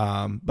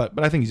 but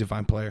I think he's a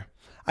fine player.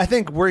 I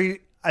think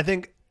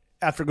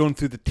after going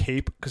through the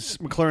tape, because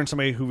McLaurin's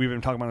somebody who we've been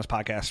talking about on this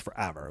podcast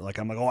forever. Like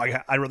I'm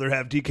like, I'd rather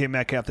have DK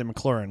Metcalf than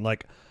McLaurin.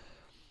 Like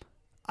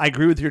I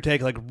agree with your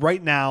take. Like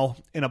right now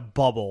in a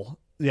bubble,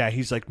 yeah,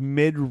 he's like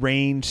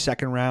mid-range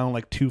second round,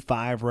 like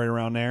 2.5, right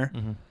around there.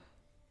 Mm-hmm.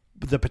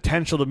 But the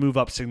potential to move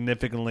up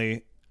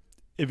significantly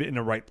if in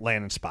the right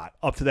landing spot,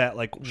 up to that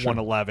like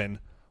 111.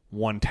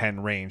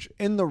 110 range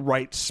in the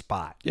right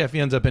spot. Yeah, if he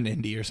ends up in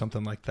Indy or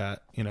something like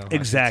that,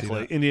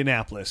 Exactly.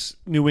 Indianapolis,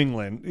 New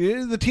England,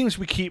 the teams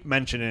we keep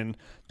mentioning,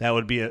 that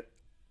would be a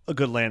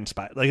good landing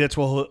spot. Like that's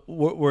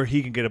where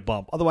he can get a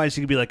bump. Otherwise,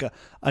 he could be like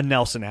a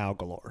Nelson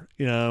Aguilar.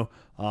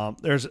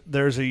 There's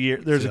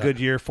a good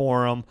year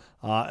for him.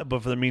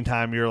 But for the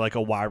meantime, you're like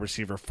a wide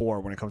receiver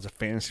 4 when it comes to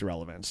fantasy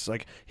relevance.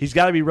 Like he's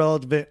got to be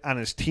relevant on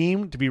his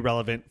team to be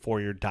relevant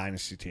for your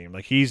dynasty team.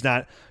 Like he's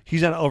not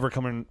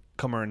overcoming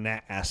in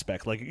that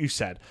aspect, like you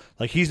said.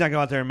 Like he's not going to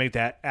go out there and make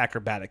that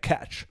acrobatic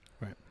catch,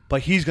 right?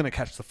 But he's going to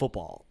catch the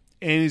football,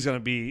 and he's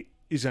going to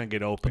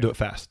get open. He'll do it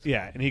fast.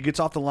 Yeah, and he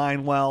gets off the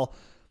line well.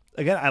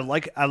 Again,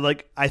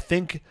 I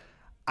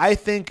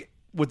think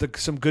with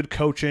some good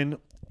coaching,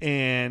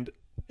 and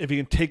if he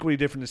can take what he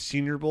did from the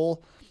Senior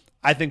Bowl,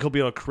 I think he'll be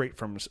able to create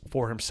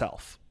for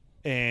himself.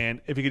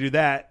 And if he can do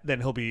that,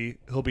 then he'll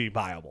be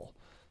viable.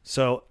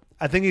 So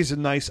I think he's a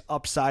nice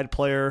upside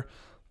player.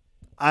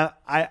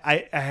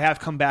 I have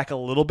come back a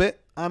little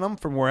bit on him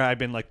from where I've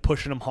been like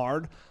pushing him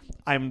hard.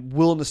 I'm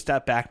willing to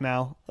step back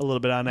now a little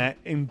bit on that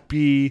and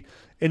be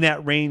in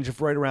that range of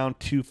right around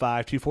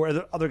 2.5,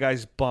 2.4. Other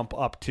guys bump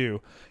up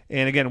too.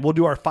 And again, we'll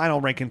do our final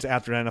rankings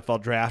after the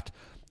NFL draft.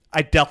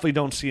 I definitely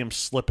don't see him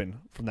slipping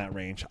from that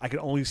range. I can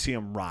only see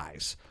him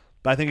rise.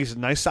 But I think he's a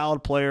nice,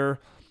 solid player,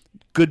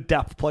 good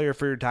depth player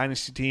for your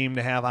dynasty team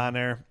to have on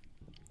there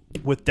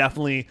with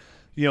definitely –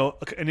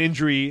 an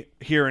injury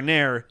here and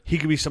there, he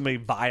could be somebody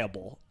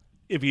viable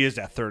if he is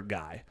that third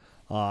guy.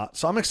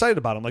 So I'm excited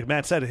about him. Like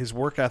Matt said, his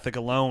work ethic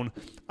alone,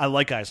 I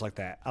like guys like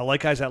that. I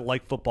like guys that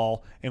like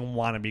football and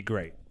want to be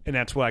great. And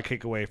that's what I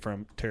take away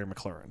from Terry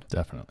McLaurin.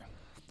 Definitely.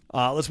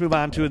 Let's move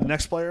on to the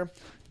next player,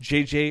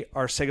 J.J.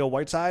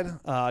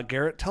 Arcega-Whiteside.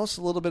 Garrett, tell us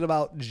a little bit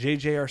about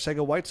J.J.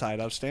 Arcega-Whiteside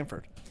out of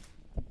Stanford.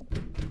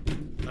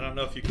 I don't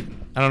know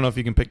if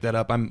you can pick that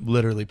up. I'm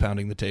literally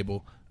pounding the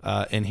table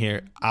in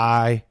here.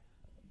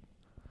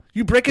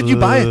 You break it, you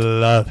buy it.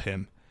 Love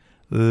him.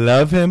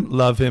 Love him,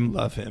 love him,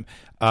 love him.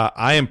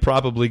 I am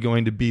probably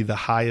going to be the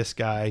highest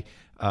guy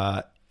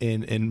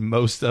in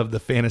most of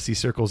the fantasy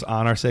circles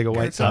on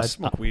Arcega-Whiteside.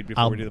 Smoke weed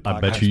before we do the podcast. I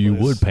bet you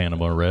would,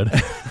 Panama Red.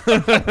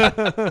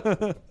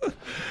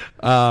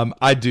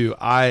 I do.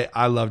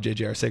 I love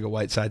J.J.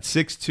 Arcega-Whiteside.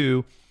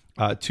 6'2",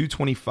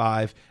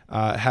 225.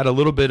 Had a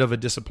little bit of a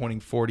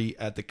disappointing 40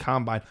 at the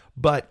combine,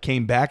 but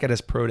came back at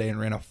his pro day and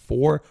ran a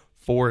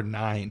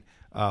 4.49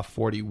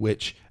 40,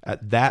 which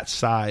at that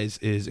size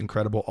is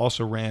incredible.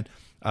 Also ran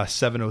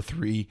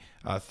 7.03,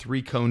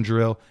 3-cone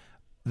drill.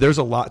 There's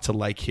a lot to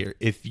like here.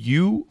 If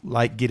you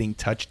like getting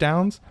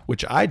touchdowns,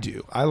 which I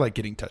do, I like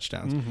getting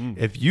touchdowns. Mm-hmm.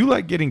 If you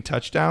like getting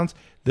touchdowns,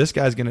 this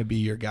guy's going to be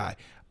your guy.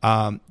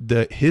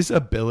 His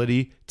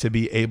ability to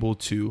be able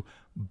to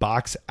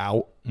box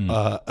out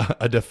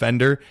a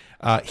defender,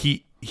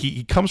 he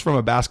comes from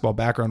a basketball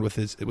background with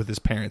his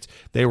parents.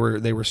 They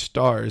were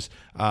stars.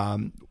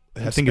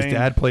 I think his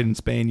dad played in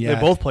Spain. Yeah,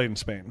 they both played in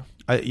Spain.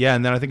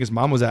 And then I think his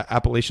mom was at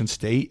Appalachian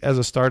State as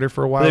a starter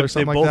for a while or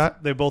something like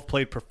that. They both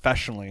played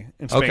professionally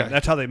in Spain. Okay.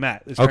 That's how they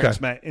met. His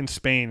parents met in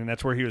Spain, and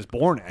that's where he was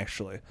born,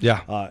 actually.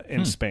 Yeah,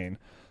 in Spain.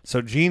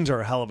 So genes are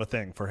a hell of a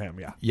thing for him.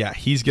 Yeah. Yeah,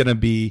 he's gonna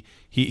be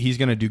he's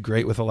gonna do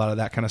great with a lot of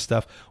that kind of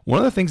stuff. One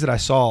of the things that I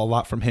saw a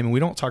lot from him, and we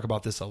don't talk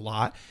about this a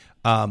lot,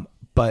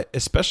 but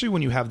especially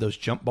when you have those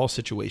jump ball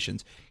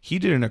situations, he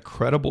did an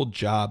incredible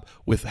job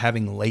with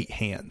having late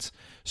hands.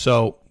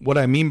 So what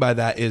I mean by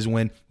that is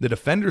when the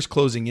defender's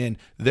closing in,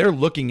 they're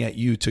looking at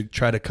you to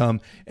try to come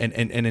and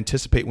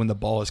anticipate when the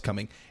ball is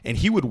coming. And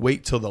he would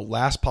wait till the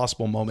last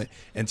possible moment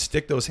and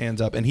stick those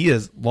hands up. And he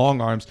has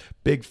long arms,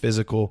 big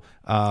physical,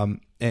 and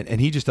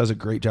he just does a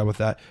great job with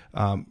that.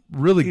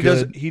 Really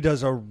good. He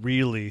does a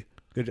really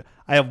good job.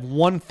 I have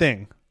one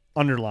thing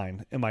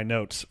underlined in my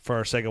notes for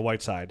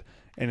Arcega-Whiteside,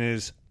 and it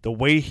is the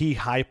way he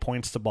high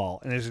points the ball.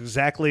 And it's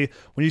exactly,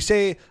 when you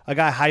say a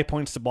guy high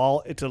points the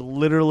ball, it's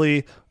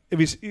literally...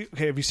 If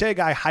you say a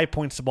guy high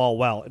points the ball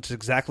well, it's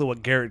exactly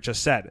what Garrett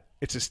just said.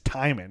 It's his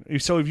timing.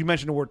 So if you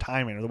mention the word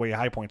timing or the way he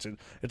high points it,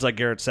 it's like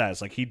Garrett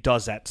says. Like he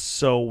does that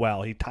so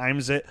well. He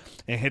times it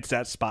and hits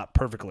that spot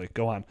perfectly.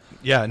 Go on.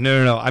 Yeah,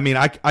 no. I mean,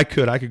 I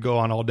could go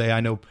on all day.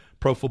 I know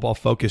Pro Football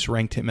Focus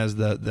ranked him as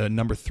the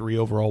number 3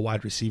 overall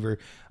wide receiver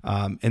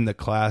in the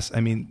class. I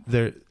mean,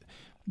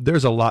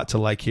 there's a lot to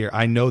like here.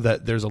 I know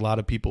that there's a lot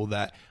of people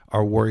that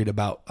are worried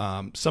about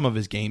some of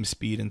his game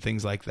speed and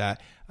things like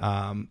that.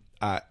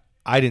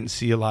 I didn't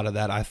see a lot of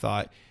that. I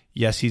thought,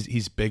 yes,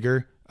 he's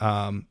bigger,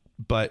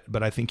 but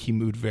I think he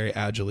moved very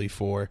agilely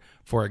for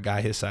a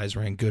guy his size,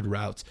 ran good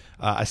routes.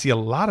 I see a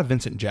lot of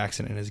Vincent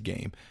Jackson in his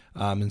game,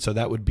 and so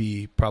that would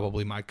be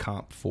probably my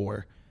comp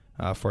for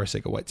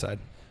Arcega-Whiteside.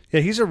 Yeah,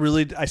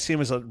 I see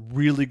him as a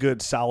really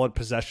good, solid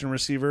possession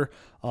receiver.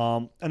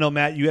 I know,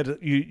 Matt,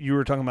 you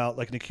were talking about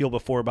like N'Keal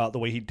before about the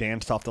way he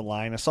danced off the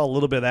line. I saw a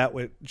little bit of that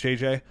with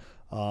JJ.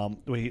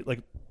 The way he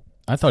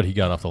I thought he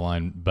got off the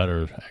line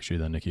better actually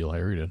than N'Keal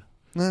Harry did.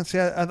 See,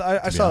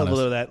 I saw a little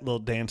of that little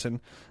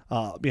dancing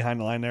behind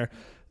the line there.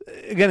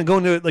 Again,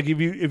 going to it, like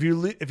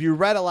if you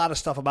read a lot of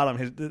stuff about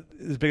him,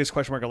 his biggest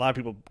question mark, a lot of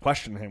people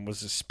questioned him,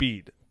 was his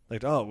speed.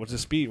 Like, oh, what's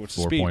his speed? What's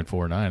his speed?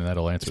 4.49, and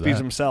that'll answer Speeds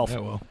that. himself. Yeah,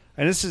 well.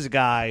 And this is a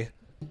guy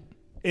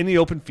in the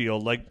open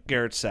field, like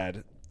Garrett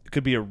said,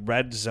 could be a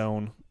red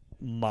zone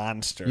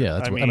monster. Yeah,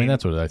 that's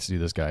what I see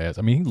this guy as.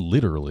 I mean,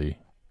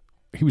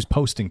 he was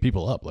posting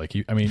people up. Like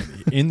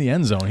in the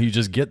end zone, he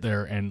just get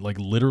there and like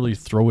literally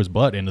throw his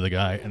butt into the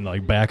guy and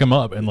like back him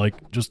up and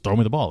like just throw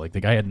me the ball. Like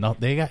the guy had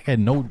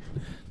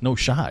no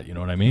shot. You know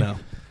what I mean? No.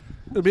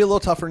 It'll be a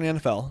little tougher in the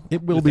NFL.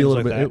 It will be a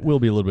little bit. It will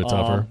be a little bit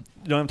tougher.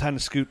 You don't have time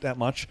to scoot that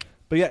much.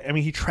 But yeah, I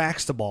mean, he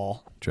tracks the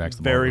ball.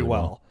 Very really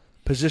well.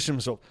 Position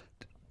himself.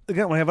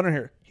 Again, when I have under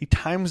here, he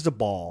times the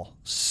ball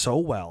so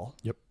well.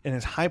 Yep. And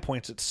his high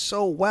points it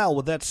so well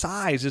with that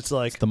size. It's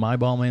like the my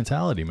ball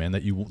mentality, man,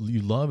 that you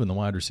love in the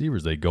wide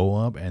receivers. They go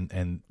up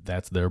and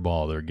that's their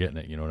ball. They're getting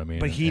it. You know what I mean?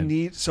 But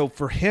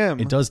for him,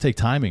 it does take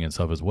timing and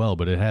stuff as well.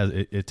 But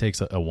it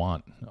takes a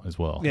want as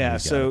well. Yeah.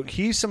 So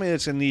he's somebody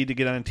that's going to need to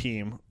get on a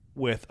team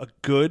with a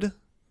good,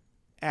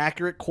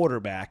 accurate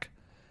quarterback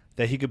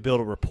that he could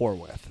build a rapport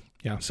with.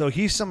 Yeah. So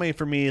he's somebody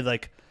for me,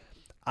 like,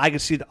 I could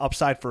see the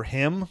upside for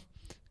him,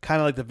 kind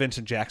of like the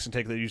Vincent Jackson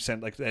take that you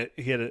sent. Like,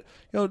 he had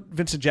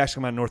Vincent Jackson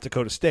come out of North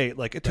Dakota State.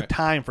 Like, it took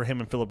time for him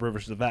and Phillip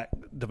Rivers to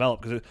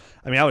develop. Because,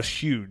 I was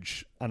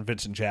huge on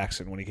Vincent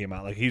Jackson when he came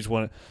out. Like,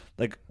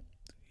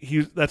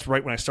 that's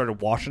right when I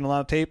started watching a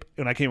lot of tape.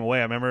 When I came away,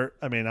 I remember,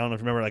 I don't know if you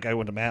remember, like, I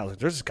went to Matt. I was like,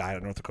 there's this guy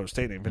at North Dakota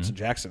State named Vincent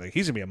Jackson. Like,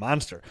 he's going to be a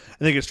monster. And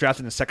then he gets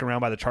drafted in the second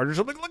round by the Chargers.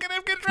 I'm like, look at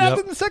him get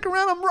drafted in the second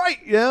round. I'm right,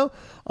 you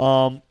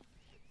know?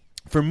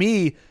 For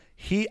me,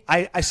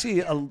 I see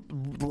a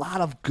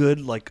lot of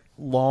good, like,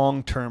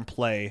 long-term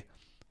play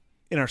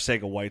in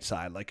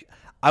Arcega-Whiteside. Like,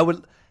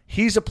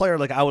 he's a player,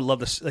 like, I would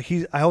love to, like,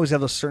 I always have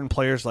those certain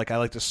players, like, I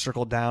like to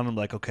circle down and be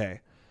like,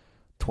 okay,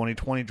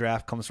 2020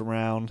 draft comes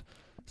around.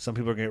 Some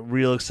people are going to get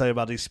real excited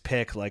about these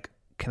picks. Like,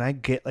 can I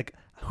get, like,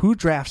 who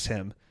drafts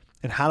him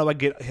and how do I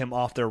get him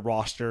off their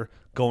roster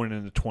going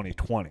into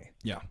 2020?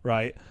 Yeah.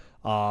 Right?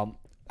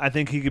 I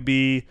think he could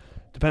be,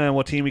 depending on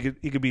what team,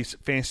 he could be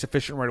fantasy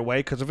efficient right away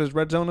because of his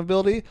red zone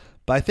ability.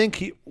 But I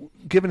think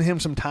giving him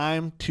some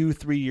time,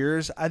 2-3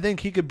 years, I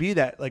think he could be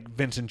that, like,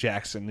 Vincent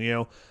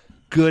Jackson,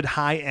 good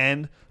high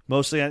end,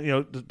 mostly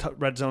the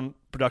red zone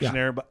production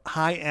era, but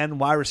high end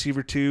wide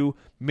receiver 2,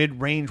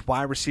 mid range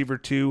wide receiver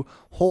 2,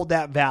 hold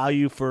that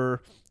value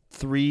for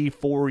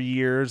 3-4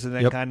 years and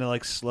then kind of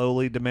like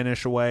slowly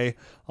diminish away.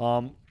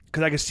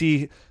 Because I can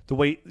see the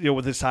way,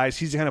 with his size,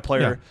 he's the kind of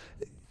player.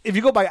 Yeah. If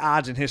you go by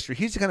odds in history,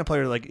 he's the kind of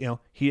player like,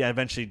 he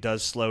eventually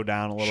does slow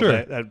down a little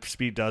bit. That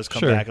speed does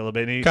come back a little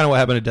bit. Kind of what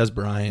happened to Des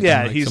Bryant.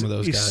 Yeah, and he's some of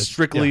those guys.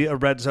 Strictly a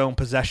red zone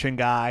possession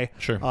guy.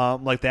 Sure.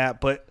 Like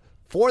that. But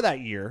for that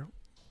year,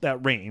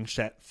 that range,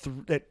 that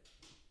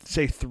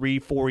say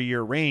 3-4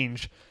 year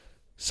range,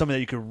 something that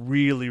you could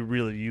really,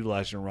 really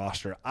utilize in your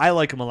roster. I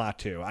like him a lot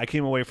too. I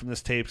came away from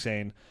this tape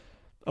saying,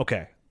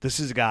 okay, this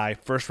is a guy,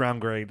 first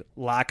round grade,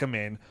 lock him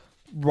in.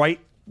 Right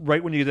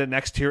when you get the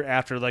next tier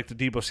after, like, the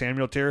Deebo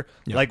Samuel tier,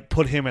 like,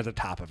 put him at the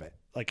top of it.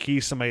 Like,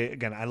 he's somebody,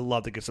 again, I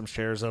love to get some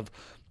shares of,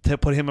 to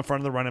put him in front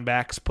of the running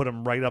backs, put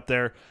him right up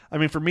there. I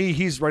mean, for me,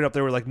 he's right up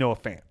there with, like, Noah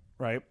Fant,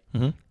 right?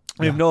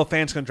 Mm-hmm. If Noah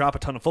Fant's going to drop a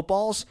ton of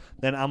footballs,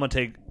 then I'm going to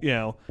take,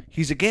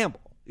 he's a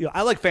gamble.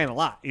 I like Fant a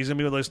lot. He's going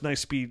to be one of those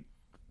nice speed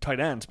tight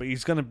ends, but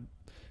he's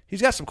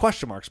got some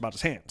question marks about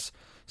his hands.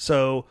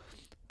 So,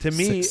 to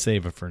me,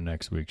 save it for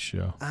next week's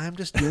show. I'm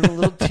just doing a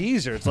little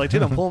teaser. It's like,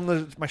 dude, I'm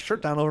pulling my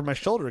shirt down over my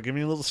shoulder,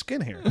 giving you a little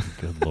skin here.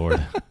 Good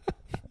Lord.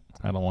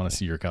 I don't want to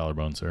see your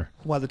collarbone, sir.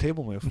 Why the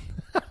table move?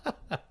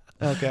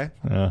 Okay.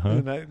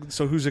 Uh-huh.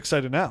 So who's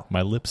excited now?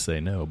 My lips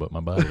say no, but my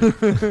body says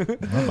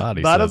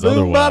bada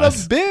boom,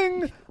 otherwise. Bada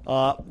bing.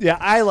 Yeah,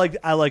 I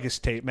like his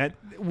tape, Matt.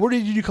 Where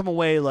did you come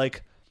away,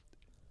 like,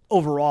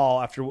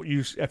 overall after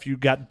you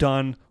got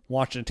done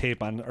watching the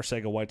tape on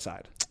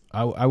Arcega-Whiteside?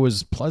 I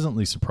was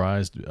pleasantly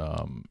surprised,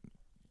 and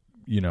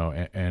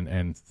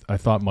I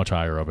thought much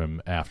higher of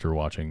him after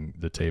watching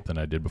the tape than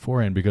I did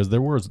beforehand, because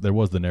there was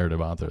the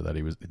narrative out there that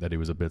he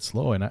was a bit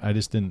slow, and I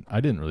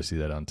didn't really see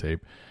that on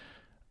tape.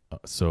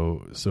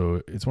 So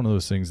it's one of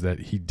those things that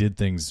he did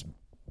things,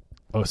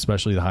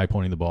 especially the high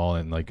pointing the ball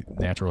and like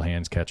natural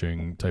hands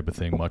catching type of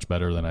thing, much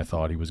better than I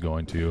thought he was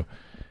going to.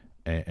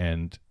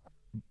 and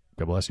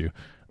God bless you.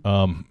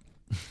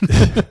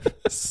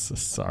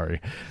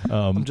 Sorry.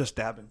 I'm just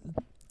dabbing.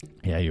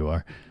 Yeah, you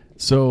are.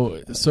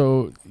 So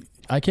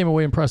I came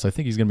away impressed. I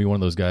think he's going to be one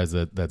of those guys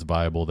that's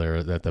viable there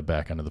at the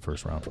back end of the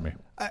first round for me.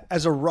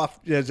 As a rough,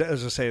 as I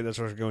say, that's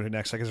what we're going to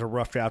next. Like as a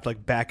rough draft,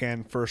 like back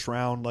end first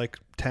round, like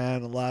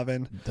 10,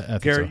 11.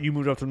 Garrett, so. you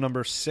moved up to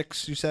number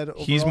 6. You said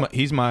overall?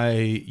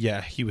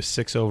 He was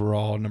 6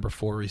 overall, number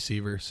 4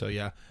 receiver. So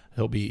yeah,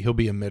 he'll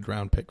be a mid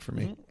round pick for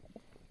me.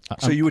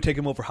 So you would take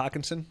him over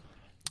Hawkinson?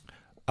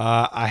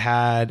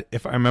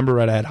 If I remember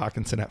right, I had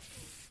Hawkinson at.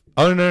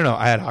 Oh no!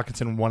 I had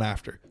Hawkinson one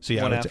after. So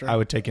yeah, I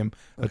would take him.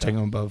 I would take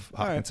him above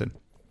Hawkinson.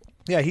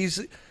 Right. Yeah,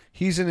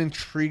 he's an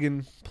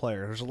intriguing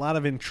player. There's a lot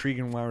of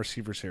intriguing wide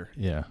receivers here.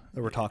 Yeah,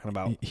 that we're talking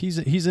about. He's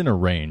in a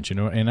range, and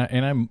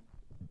I'm.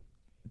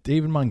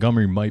 David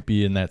Montgomery might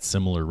be in that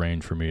similar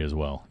range for me as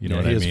well. You know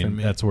what I mean?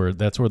 That's where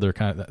they're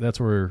that's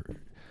where.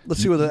 Let's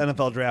see what the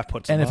NFL draft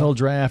puts. NFL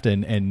draft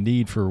and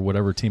need for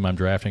whatever team I'm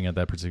drafting at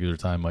that particular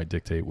time might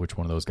dictate which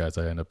one of those guys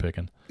I end up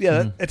picking.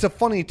 Yeah, it's a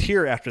funny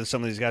tier after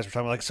some of these guys we're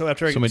talking about. Like, so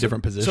after many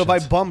different positions. So if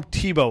I bump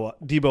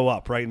Debo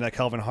up right in that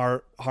Kelvin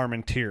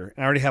Harmon tier,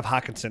 and I already have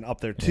Hawkinson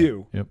up there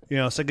too. Yep. You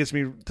know, so it gets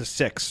me to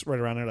 6 right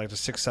around there, like the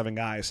 6, 7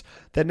 guys.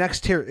 That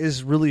next tier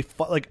is really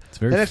like it's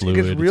very it fluid.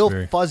 gets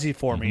real fuzzy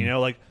for me. You know,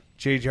 like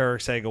J.J.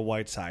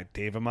 Arcega-Whiteside,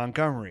 David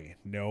Montgomery,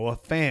 Noah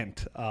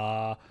Fant.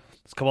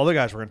 There's a couple other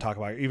guys we're going to talk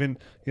about. Even,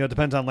 it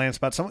depends on land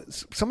spot.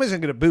 Somebody's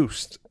going to get a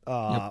boost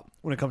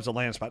when it comes to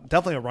land spot.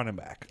 Definitely a running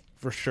back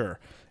for sure.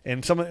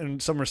 And some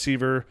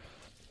receiver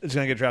is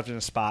going to get drafted in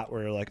a spot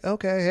where you're like,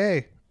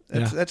 okay,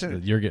 hey,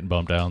 you're getting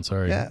bumped down.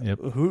 Sorry. Yeah. Yep.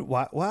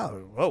 Wow.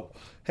 Whoa.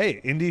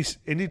 Hey, Indy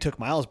took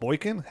Miles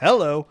Boykin.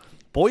 Hello,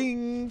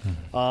 boing.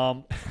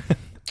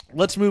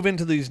 Let's move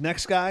into these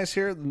next guys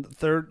here. The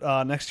third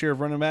next tier of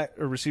running back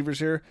or receivers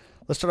here.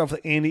 Let's start off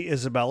with Andy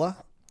Isabella.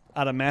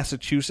 Out of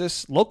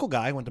Massachusetts, local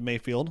guy, went to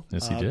Mayfield.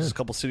 Yes, he did. Just a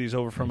couple cities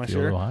over from us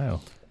Mayfield, here. Ohio.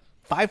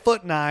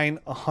 5'9",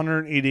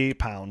 188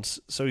 pounds.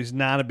 So he's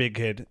not a big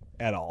kid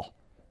at all.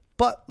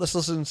 But let's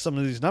listen to some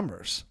of these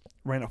numbers.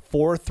 Ran a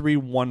 4.3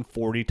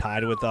 140,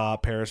 tied with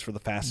Paris for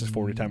the fastest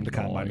 40 time to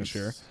combine this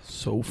year.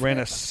 So fast. Ran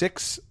a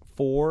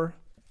 6.4.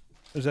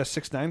 Is that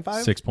 6.95?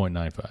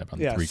 6.95 on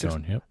the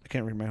 3-cone. Yep. I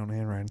can't read my own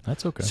handwriting.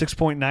 That's okay.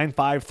 6.95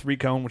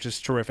 3-cone, which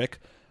is terrific.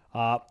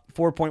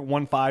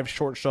 4.15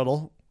 short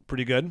shuttle,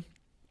 pretty good.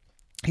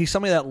 He's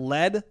somebody that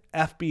led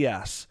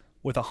FBS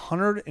with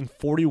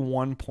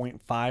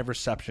 141.5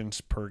 receptions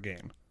per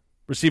game.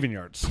 Receiving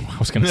yards. I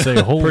was going to say,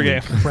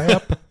 holy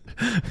crap.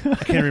 I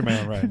can't read my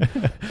own writing.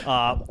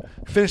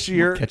 Finished the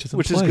year,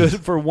 which is good,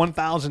 for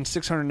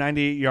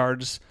 1,698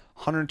 yards,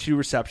 102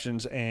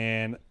 receptions,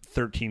 and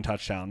 13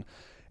 touchdowns.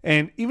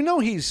 And even though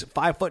he's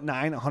 5'9",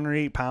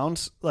 108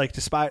 pounds, like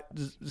despite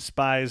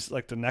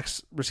like the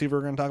next receiver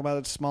we're going to talk about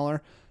that's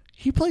smaller,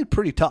 he played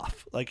pretty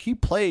tough. Like he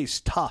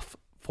plays tough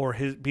for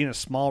his being a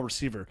small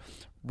receiver.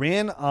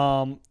 Ran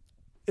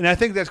and I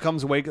think that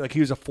comes away like he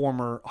was a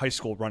former high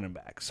school running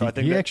back. So I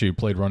think he actually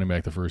played running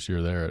back the first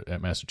year there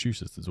at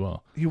Massachusetts as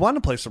well. He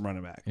wanted to play some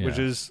running back,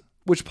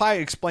 which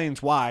probably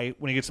explains why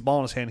when he gets the ball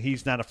in his hand,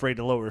 he's not afraid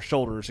to lower his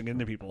shoulders and get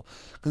into people.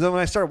 Because then when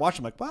I started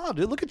watching, I'm like, wow,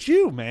 dude, look at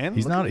you, man.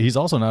 He's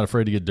also not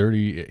afraid to get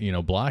dirty,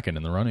 blocking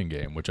in the running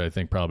game, which I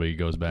think probably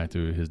goes back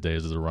to his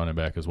days as a running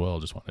back as well.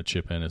 Just want to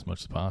chip in as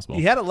much as possible.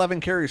 He had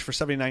 11 carries for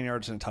 79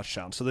 yards and a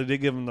touchdown. So they did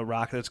give him the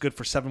rock. That's good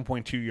for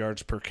 7.2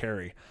 yards per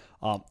carry.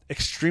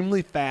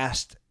 Extremely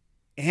fast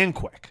and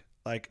quick.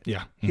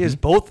 He has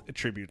both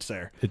attributes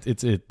there.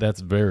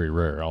 That's very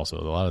rare. Also,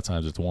 a lot of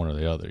times it's one or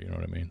the other. You know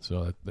what I mean?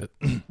 So that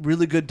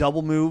really good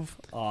double move.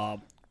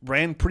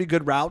 Ran pretty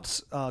good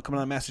routes coming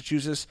out of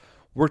Massachusetts.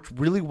 Worked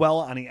really well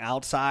on the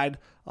outside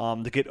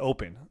to get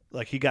open.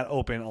 Like he got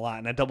open a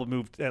lot, and that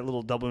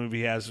little double move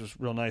he has was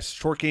real nice.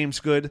 Short game's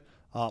good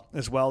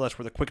as well. That's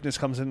where the quickness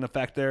comes into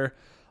effect there.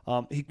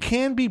 He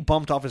can be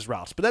bumped off his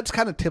routes, but that's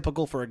kind of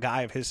typical for a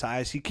guy of his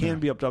size. He can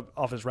be up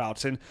off his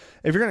routes. And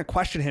if you're going to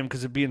question him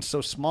because of being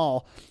so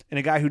small and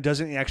a guy who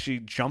doesn't actually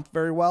jump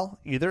very well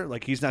either,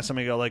 like he's not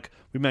somebody like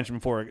we mentioned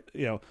before,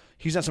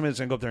 he's not somebody that's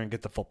going to go up there and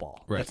get the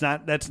football. Right.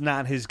 That's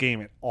not his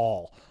game at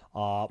all.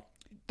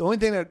 The only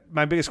thing that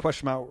my biggest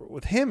question about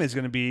with him is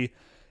going to be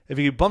if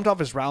he bumped off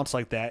his routes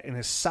like that and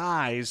his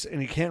size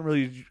and he can't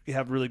really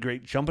have really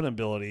great jumping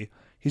ability,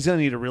 he's going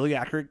to need a really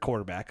accurate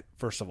quarterback,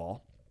 first of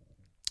all.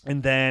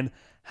 And then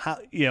how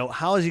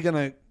is he going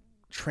to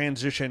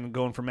transition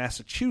going from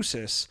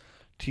Massachusetts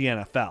to the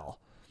NFL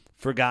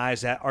for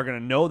guys that are going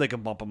to know they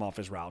can bump him off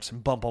his routes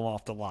and bump him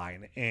off the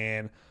line?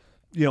 And,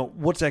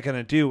 what's that going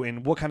to do?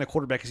 And what kind of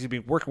quarterback is he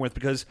being working with?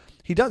 Because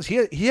he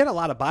had a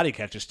lot of body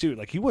catches too.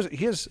 Like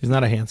he's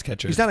not a hands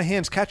catcher. He's not a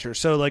hands catcher.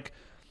 So like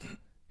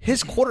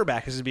his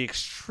quarterback is going to be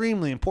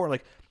extremely important.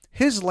 Like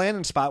his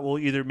landing spot will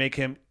either make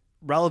him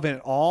relevant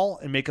at all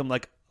and make him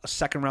like a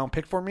second round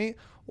pick for me,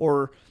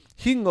 or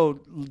he can go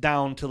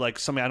down to like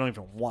somebody I don't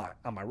even want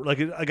on my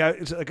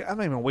it's like I'm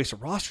not even gonna waste a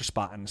roster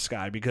spot on this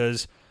guy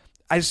because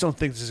I just don't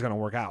think this is gonna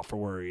work out for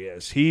where he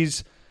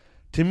is.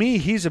 To me,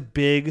 he's a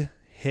big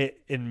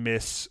hit and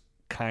miss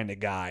kind of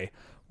guy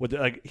With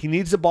he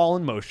needs the ball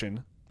in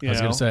motion. I was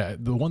going to say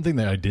the one thing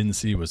that I didn't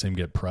see was him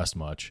get pressed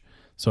much.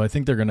 So I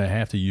think they're going to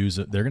have to use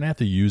it. They're going to have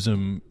to use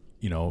him,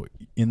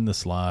 in the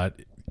slot,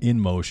 in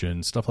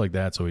motion, stuff like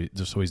that. So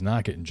he's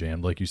not getting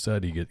jammed. Like you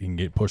said, he can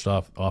get pushed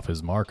off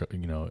his mark,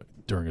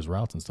 during his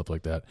routes and stuff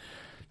like that,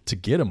 to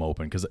get him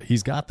open, because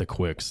he's got the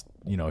quicks.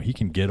 He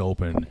can get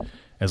open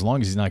as long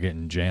as he's not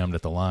getting jammed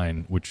at the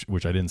line, which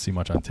I didn't see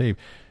much on tape.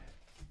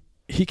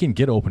 He can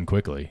get open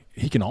quickly.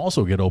 He can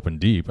also get open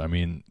deep. I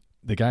mean,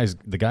 the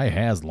guy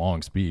has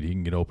long speed. He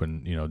can get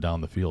open,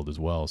 down the field as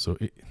well. So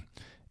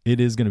it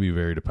is going to be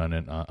very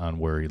dependent on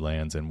where he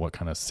lands and what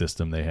kind of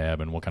system they have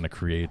and what kind of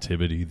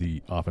creativity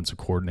the offensive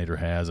coordinator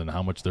has and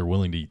how much they're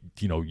willing to,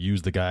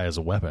 use the guy as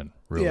a weapon.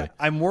 Really, yeah.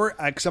 I'm worried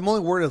because I'm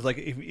only worried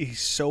if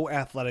he's so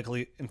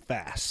athletically and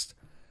fast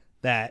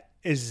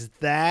is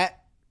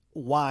that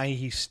why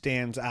he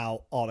stands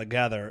out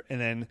altogether, and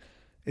then.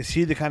 Is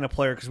he the kind of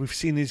player, because we've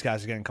seen these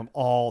guys again come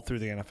all through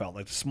the NFL,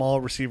 like the small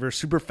receiver,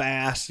 super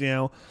fast,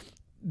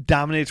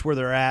 dominates where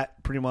they're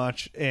at pretty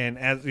much, and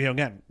as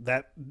again,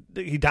 that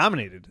he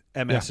dominated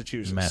at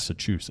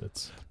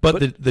Massachusetts. But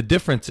the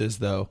difference is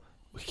though,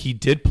 he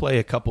did play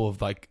a couple of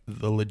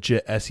the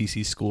legit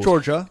SEC schools,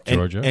 Georgia,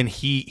 and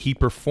he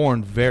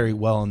performed very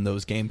well in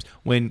those games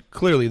when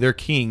clearly they're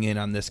keying in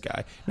on this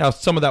guy. Now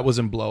some of that was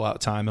in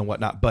blowout time and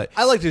whatnot, but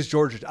I liked his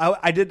Georgia.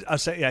 I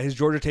say his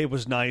Georgia tape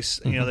was nice.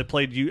 Mm-hmm. They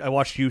played. I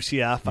watched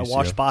UCF. I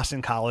watched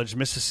Boston College,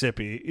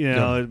 Mississippi.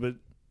 But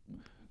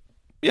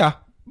yeah.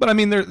 But I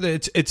mean,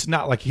 it's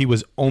not like he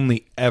was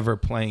only ever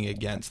playing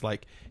against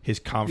his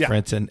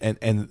conference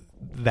and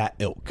that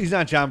ilk. He's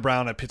not John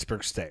Brown at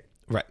Pittsburgh State.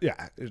 Right.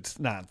 Yeah, it's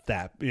not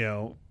that,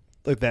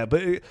 like that.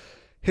 But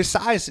his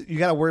size, you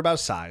got to worry about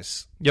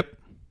size. Yep.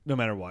 No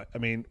matter what. I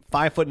mean,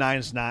 5'9"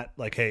 is not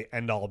hey,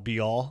 end all be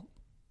all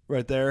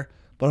right there.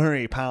 But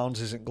 180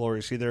 pounds isn't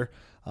glorious either.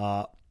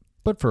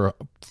 But for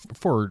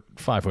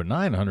 5'9",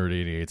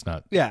 188, it's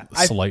not a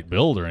slight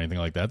build or anything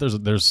like that.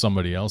 There's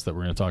somebody else that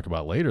we're going to talk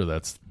about later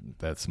that's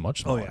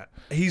much smaller. Oh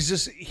yeah,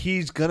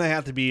 he's gonna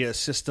have to be a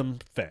system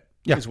fit.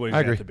 Yeah, is what he's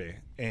I gonna agree. have to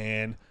be,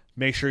 and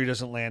make sure he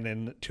doesn't land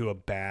into a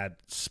bad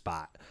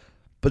spot.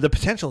 But the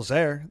potential is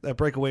there. That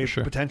breakaway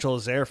potential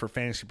is there for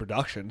fantasy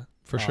production.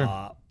 For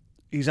sure.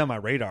 He's on my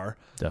radar.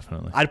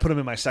 Definitely. I'd put him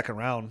in my second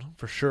round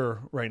for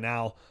sure right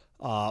now.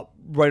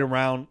 Right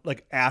around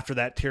after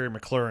that Terry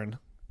McLaurin.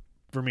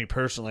 For me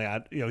personally,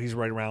 he's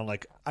right around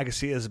I could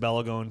see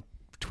Isabella going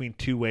between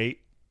 2.8,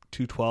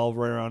 2.12,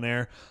 right around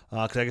there.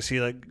 Because I could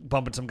see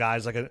bumping some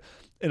guys in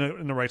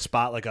the right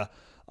spot, like a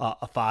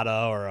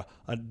Fada or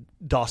a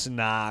Dawson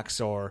Knox,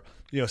 or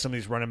some of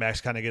these running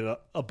backs kind of get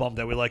a bump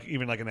that we like,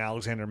 even like an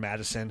Alexander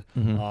Madison,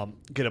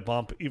 get a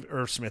bump.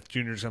 Irv Smith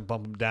Jr. is going to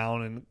bump him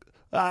down, and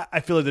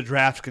I feel like the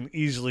draft can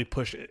easily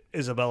push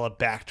Isabella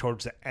back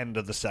towards the end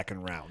of the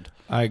second round.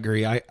 I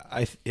agree. I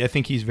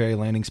think he's very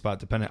landing spot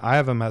dependent. I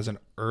have him as an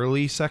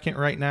early second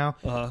right now,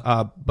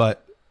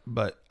 but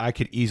I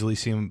could easily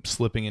see him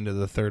slipping into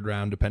the third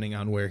round depending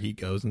on where he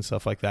goes and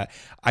stuff like that.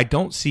 I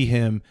don't see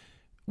him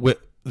with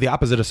the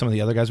opposite of some of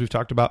the other guys we've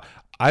talked about.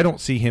 I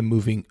don't see him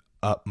moving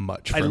up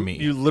much for me.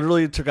 You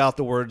literally took out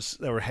the words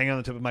that were hanging on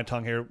the tip of my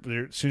tongue here.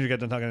 As soon as you get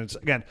done talking,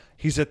 again,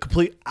 he's a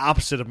complete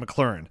opposite of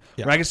McLaurin.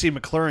 Yeah. Where I can see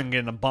McLaurin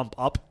getting a bump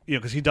up,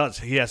 because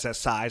he has that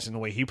size and the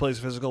way he plays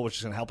physical, which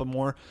is going to help him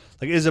more.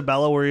 Like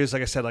Isabella, where he is,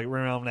 like I said,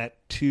 around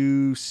that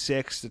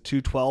 2.6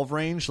 to 2.12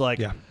 range.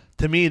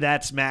 To me,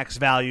 that's max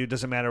value.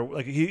 Doesn't matter.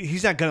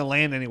 He's not going to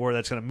land anywhere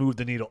that's going to move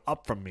the needle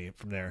up from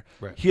there.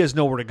 Right. He has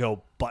nowhere to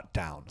go but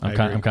down.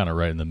 I'm kind of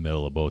right in the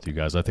middle of both you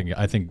guys. I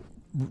think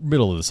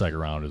middle of the second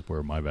round is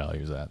where my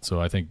value is at.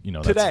 So I think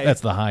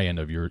that's the high end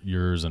of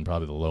yours and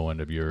probably the low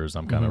end of yours.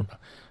 I'm kind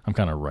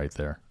of right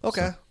there.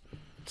 Okay.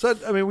 So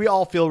I mean, we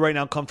all feel right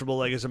now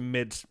comfortable as a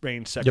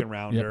mid-range second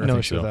rounder. Yep, No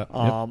issue with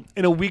that.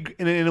 In a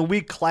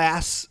weak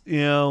class,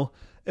 if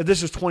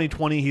this was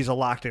 2020, he's a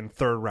locked-in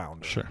third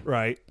rounder. Sure.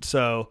 Right.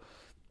 So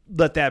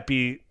let that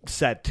be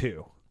said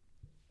too.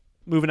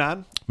 Moving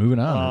on.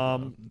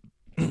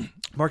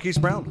 Marquise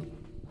Brown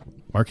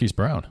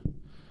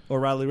or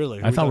Riley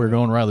Ridley. I thought we were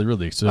going Riley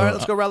Ridley. So all right,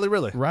 let's go Riley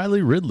Ridley.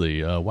 Riley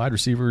Ridley, wide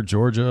receiver,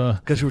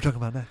 Georgia. Because we were talking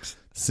about next.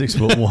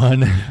 6'1",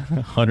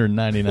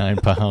 199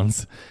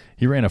 pounds.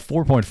 He ran a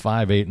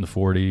 4.58 in the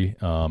 40. He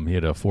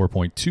had a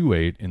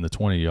 4.28 in the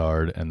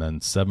 20-yard, and then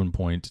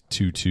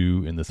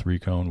 7.22 in the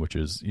 3-cone, which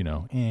is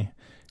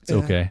it's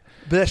okay.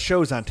 But that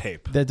shows on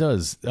tape. That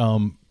does.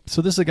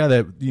 So this is a guy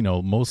that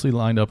mostly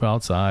lined up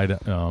outside.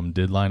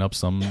 Did line up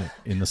some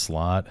in the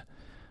slot.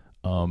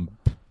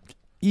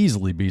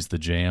 Easily beats the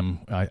jam,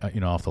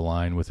 off the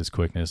line with his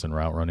quickness and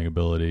route running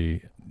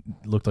ability.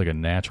 Looked like a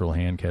natural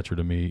hand catcher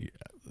to me.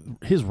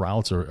 His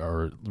routes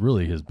are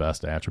really his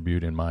best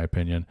attribute, in my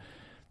opinion.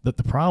 The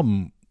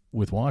problem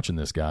with watching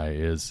this guy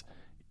is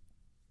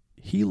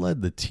he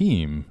led the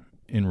team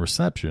in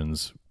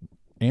receptions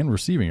and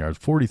receiving yards,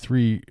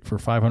 43 for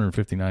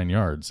 559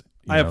 yards.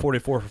 I have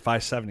 44 for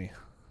 570.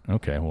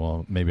 Okay,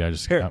 well, maybe I'm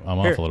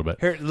off a little bit.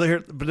 Here,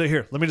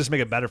 let me just make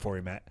it better for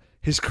you, Matt.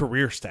 His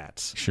career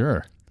stats.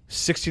 Sure.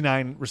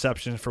 69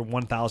 receptions for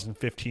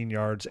 1,015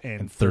 yards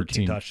and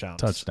 13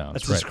 touchdowns.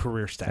 That's his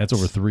career stats. That's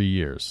over 3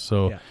 years.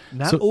 So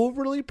not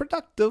overly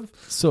productive.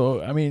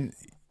 So I mean,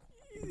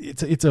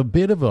 it's a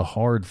bit of a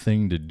hard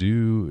thing to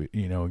do.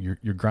 You know,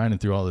 you're grinding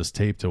through all this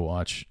tape to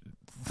watch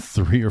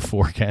 3 or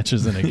 4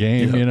 catches in a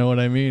game. You know what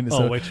I mean?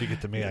 So, wait till you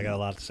get to me. I got a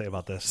lot to say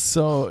about this.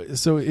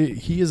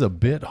 He is a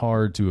bit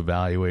hard to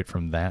evaluate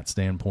from that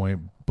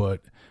standpoint,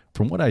 but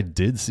from what I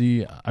did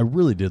see, I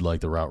really did like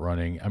the route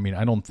running. I mean,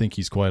 I don't think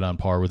he's quite on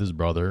par with his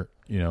brother,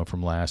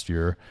 from last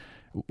year,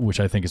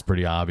 which I think is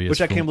pretty obvious. Which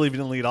I can't believe you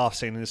didn't lead off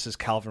saying this is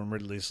Calvin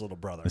Ridley's little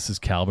brother. This is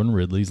Calvin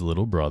Ridley's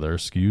little brother.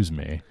 Excuse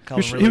me.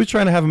 He was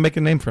trying to have him make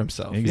a name for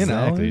himself.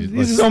 Exactly.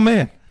 He's his own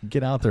man.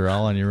 Get out there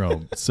all on your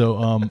own. So,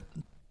 I'm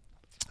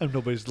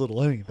nobody's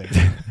little anything.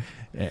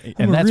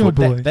 And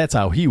that's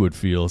how he would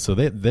feel. So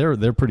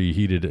they're pretty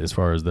heated as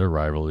far as their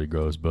rivalry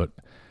goes. But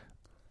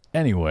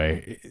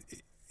anyway,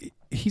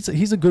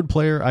 he's a good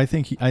player. I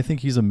think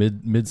he's a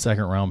mid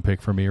second round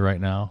pick for me right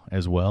now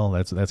as well.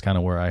 That's kind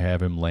of where I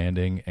have him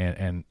landing,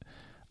 and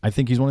I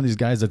think he's one of these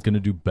guys that's going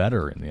to do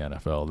better in the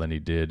NFL than he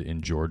did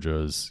in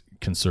Georgia's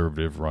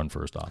conservative run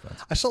first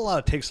offense. I saw a lot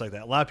of takes like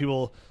that.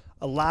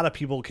 A lot of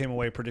people came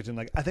away predicting,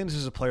 like, I think this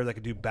is a player that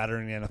could do better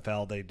in the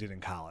NFL than they did in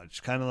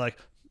college. Kind of like,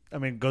 I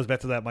mean, it goes back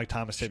to that Mike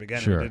Thomas tape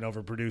again. Sure. Who didn't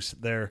overproduce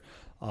there.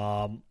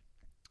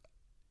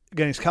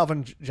 Again, he's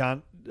Calvin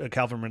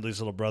Ridley's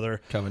little brother.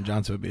 Calvin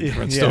Johnson would be a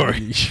different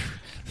story.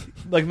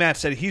 Like Matt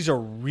said, he's a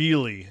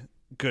really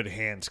good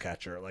hands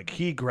catcher. Like,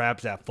 he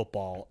grabs that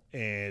football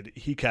and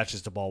he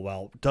catches the ball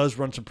well. Does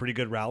run some pretty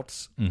good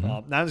routes.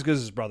 Not as good as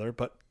his brother,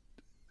 but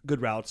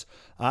good routes.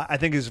 I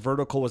think his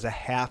vertical was a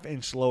half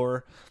inch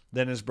lower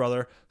than his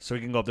brother, so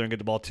he can go up there and get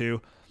the ball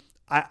too.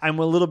 I'm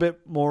a little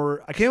bit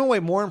more. I came away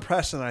more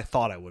impressed than I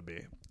thought I would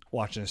be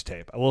watching his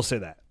tape. I will say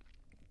that.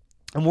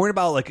 I'm worried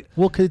about, like,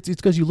 well, it's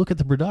because you look at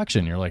the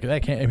production, you're like,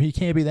 he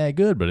can't be that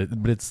good, but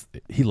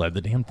he led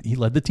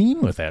the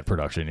team with that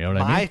production. You know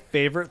what I mean? My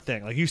favorite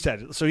thing, like you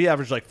said, so he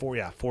averaged like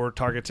 4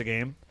 targets a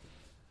game.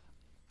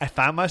 I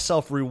found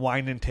myself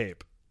rewinding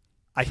tape.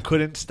 I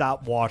couldn't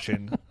stop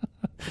watching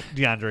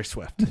DeAndre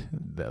Swift,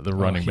 the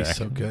running back. He's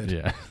so good.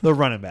 Yeah, the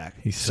running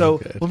back. He's so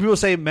good. When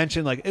people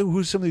mention like, hey,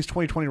 who's some of these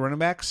 2020 running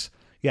backs?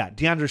 Yeah,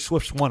 DeAndre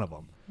Swift's one of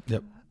them.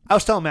 Yep. I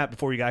was telling Matt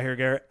before you got here,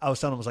 Garrett. I was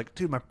telling him, I was like,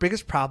 dude, my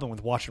biggest problem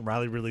with watching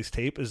Riley Ridley's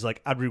tape is,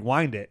 like, I'd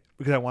rewind it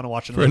because I want to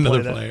watch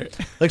another player.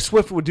 Like,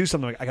 Swift would do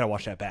something like, I got to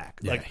watch that back.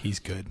 Yeah, like, he's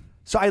good.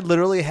 So I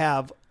literally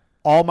have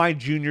all my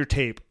junior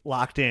tape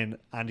locked in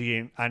on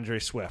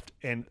DeAndre Swift,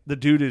 and the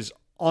dude is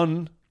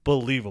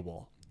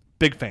unbelievable.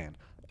 Big fan.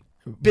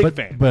 Big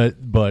fan.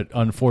 But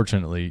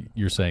unfortunately,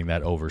 you're saying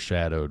that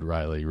overshadowed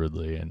Riley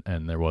Ridley,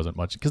 and there wasn't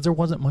much because there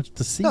wasn't much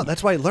to see. No,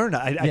 that's why I learned.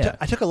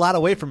 I took a lot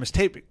away from his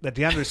tape that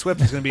DeAndre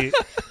Swift is going to be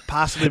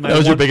possibly my. That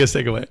was your biggest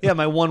takeaway. Yeah,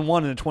 my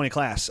 1-1 in the 20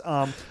 class.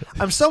 I'm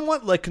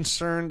somewhat like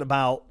concerned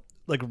about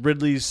like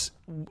Ridley's.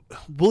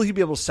 Will he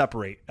be able to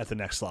separate at the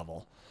next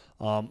level?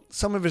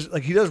 Some of his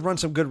he does run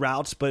some good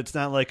routes, but it's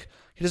not like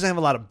he doesn't have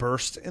a lot of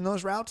burst in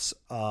those routes.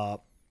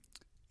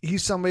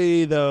 He's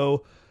somebody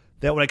though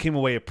that when I came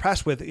away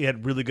impressed with, he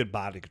had really good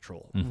body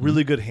control,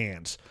 really good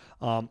hands.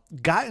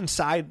 Got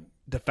inside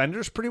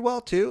defenders pretty well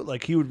too.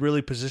 Like he would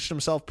really position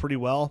himself pretty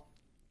well.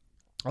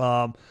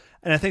 And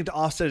I think to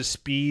offset his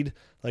speed,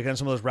 like on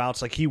some of those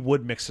routes, like he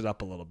would mix it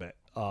up a little bit.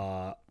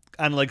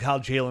 And like how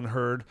Jalen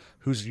Hurd,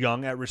 who's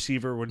young at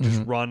receiver, would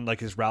just run like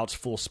his routes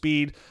full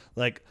speed,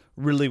 like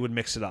really would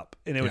mix it up,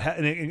 and it would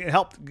and it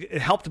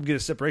helped him get a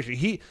separation.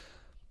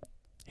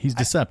 He's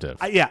deceptive.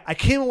 I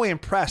came away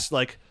impressed.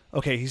 Like,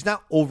 okay, he's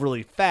not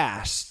overly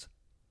fast,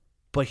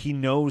 but he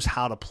knows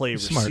how to play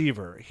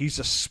receiver. Smart. He's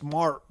a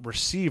smart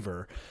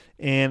receiver,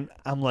 and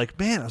I'm like,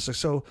 man, I was like,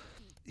 so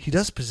he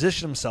does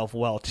position himself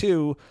well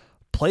too,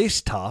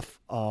 plays tough,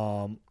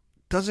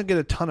 doesn't get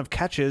a ton of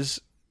catches.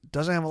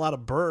 Doesn't have a lot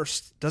of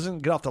burst. Doesn't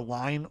get off the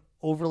line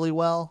overly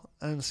well.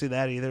 I didn't see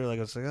that either. Like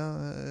I was like,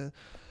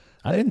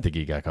 I didn't think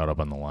he got caught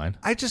up on the line.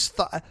 I just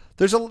thought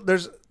there's a.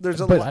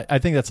 But I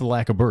think that's a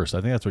lack of burst.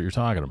 I think that's what you're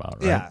talking about,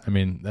 right? Yeah. I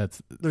mean,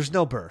 there's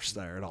no burst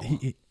there at all.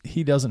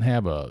 He doesn't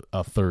have a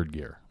third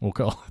gear. We'll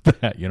call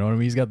it that. You know what I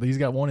mean? He's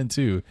got 1 and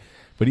 2,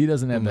 but he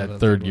doesn't have that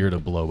third gear to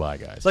blow by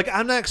guys. Like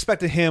I'm not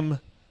expecting him.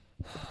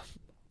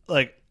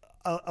 Like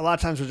a lot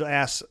of times we'll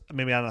ask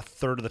maybe on a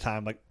third of the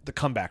time, like the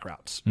comeback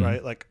routes,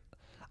 right? Like.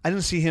 I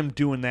didn't see him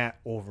doing that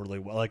overly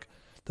well. Like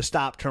the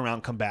stop, turn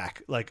around, come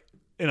back, like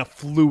in a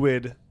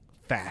fluid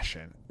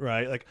fashion,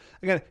 right? Like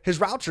again, his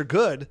routes are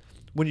good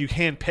when you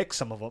hand pick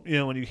some of them. You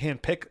know, when you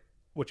hand pick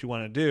what you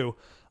want to do.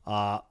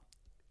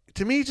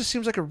 To me, he just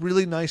seems like a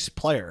really nice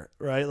player,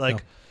 right?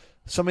 Like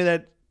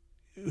somebody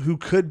who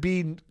could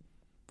be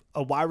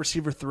a wide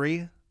receiver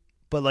 3,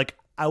 but like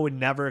I would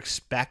never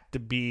expect to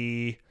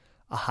be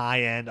a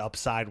high-end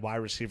upside wide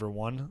receiver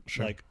 1.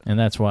 Sure. Like, and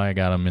that's why I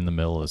got him in the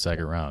middle of the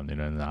second round,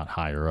 not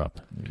higher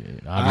up.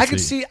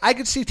 Obviously, I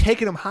could see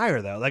taking him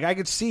higher though. Like I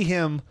could see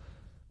him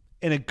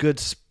in a good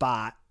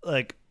spot.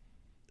 Like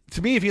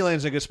to me, if he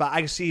lands in a good spot,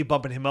 I could see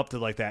bumping him up to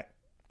like that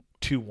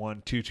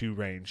 2-1, 2-2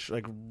 range.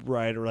 Like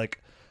right or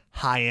like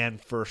high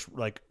end first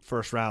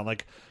round.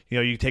 Like,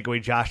 you take away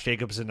Josh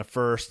Jacobs in the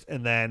first,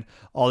 and then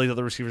all these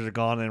other receivers are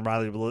gone, and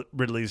Riley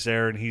Ridley's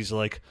there, and he's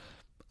like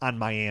on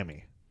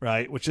Miami,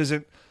 right? Which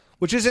isn't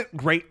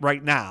great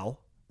right now,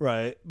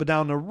 right? But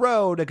down the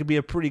road, it could be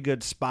a pretty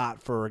good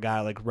spot for a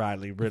guy like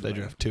Riley Ridley. If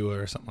they draft Tua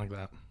or something like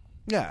that.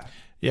 Yeah.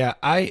 Yeah,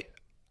 I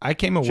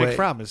came away. Jake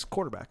Fromm is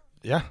quarterback.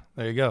 Yeah,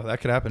 there you go. That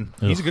could happen.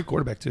 Ugh. He's a good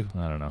quarterback too.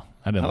 I don't know.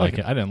 I didn't like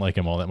it. I didn't like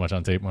him all that much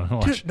on tape when I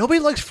watched. Dude,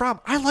 nobody likes Fromm.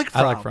 I like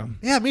Fromm.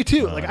 Yeah, me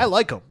too. I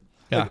like him.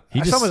 Yeah.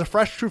 I saw him as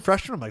a true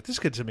freshman. I'm like, this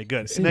kid's gonna be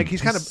good. And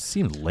he's kind of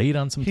seemed late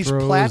on some he's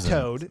throws.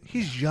 Plateaued.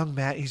 He's young,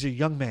 Matt. He's a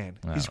young man.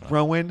 He's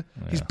growing.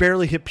 Yeah. He's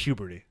barely hit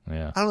puberty.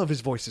 Yeah. I don't know if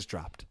his voice has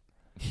dropped.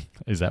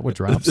 Is that what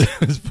drops?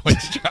 His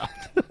voice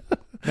dropped.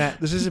 Matt,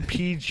 this is a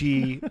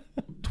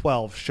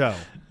PG-12 show.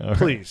 Right.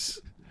 Please.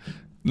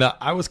 No,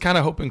 I was kind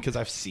of hoping because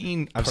I've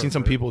seen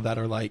some people that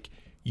are like,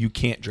 you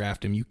can't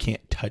draft him, you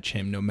can't touch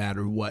him no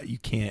matter what. You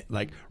can't,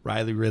 like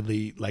Riley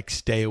Ridley, like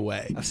stay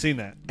away. I've seen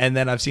that. And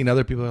then I've seen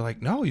other people are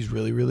like, no, he's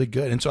really, really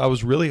good. And so I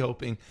was really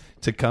hoping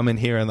to come in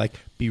here and like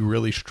be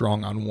really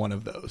strong on one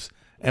of those.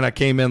 And I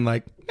came in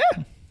like,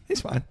 yeah,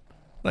 he's fine.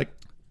 Like,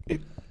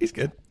 he's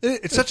good.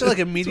 It's such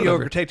a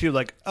mediocre take too.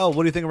 Like, oh,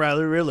 what do you think of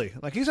Riley Ridley?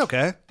 Like, he's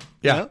okay.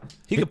 Yeah.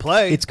 He could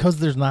play. It's because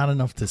there's not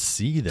enough to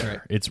see there. Right.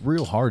 It's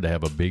real hard to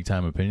have a big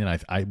time opinion.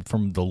 I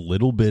from the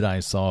little bit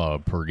I saw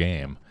per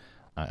game,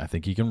 I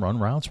think he can run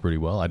routes pretty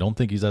well. I don't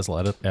think he's as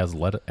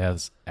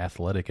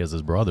athletic as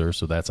his brother,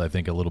 so that's, I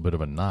think, a little bit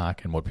of a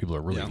knock and what people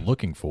are really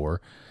looking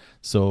for.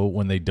 So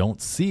when they don't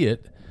see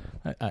it,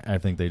 I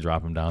think they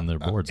drop him down their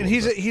boards. And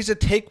he's a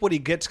take what he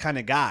gets kind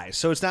of guy.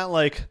 So it's not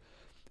like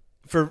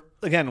when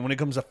it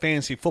comes to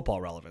fantasy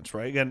football relevance,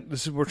 right? Again,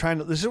 this is what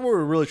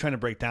we're really trying to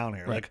break down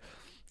here. Right.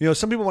 Like,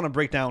 some people want to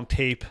break down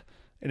tape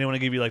and they want to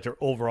give you like their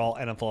overall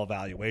NFL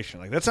evaluation.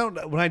 Like that's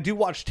not when I do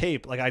watch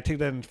tape, like I take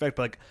that in effect,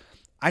 but like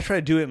I try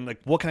to do it in like,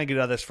 what can I get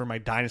out of this for my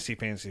dynasty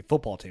fantasy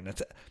football team?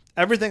 That's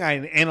everything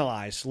I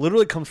analyze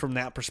literally comes from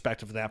that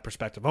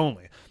perspective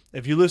only.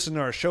 If you listen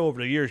to our show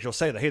over the years, you'll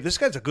say that, hey, this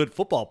guy's a good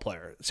football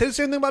player. Say the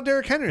same thing about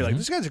Derrick Henry. Like,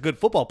 this guy's a good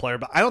football player,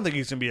 but I don't think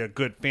he's going to be a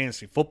good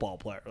fantasy football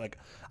player. Like,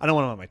 I don't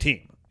want him on my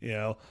team,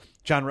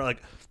 John,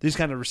 like these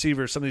kind of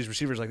receivers, some of these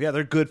receivers, like, yeah,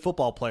 they're good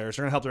football players.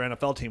 They're going to help their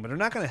NFL team, but they're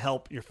not going to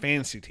help your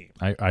fantasy team.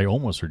 I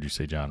almost heard you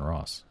say John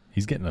Ross.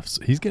 He's getting a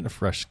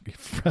fresh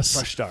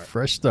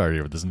start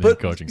here with this new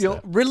coaching staff.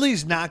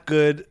 Ridley's not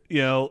good,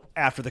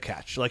 after the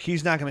catch. Like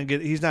he's not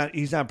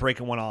not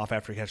breaking one off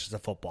after he catches the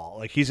football.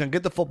 Like he's gonna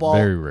get the football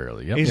very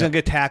rarely. Yep. He's gonna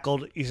get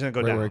tackled. He's gonna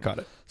go down. Where he caught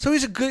it. So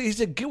he's a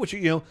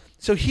good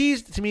So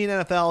he's, to me, in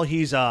NFL,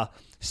 he's a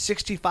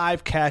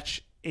 65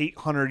 catch,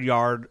 800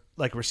 yard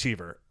like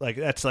receiver. Like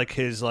that's like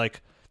his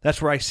like.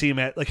 That's where I see him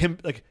at, like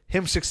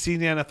him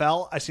succeeding in the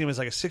NFL. I see him as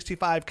like a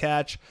 65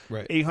 catch,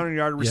 800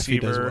 yard receiver. He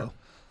does well.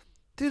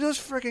 Dude, those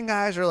freaking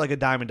guys are like a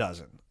dime a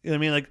dozen. You know what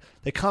I mean? Like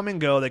they come and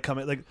go. They come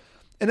in like,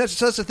 and that's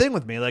the thing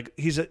with me. Like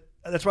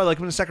that's why I like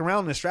him in the second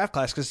round in this draft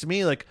class. Because to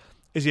me, like,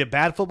 is he a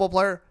bad football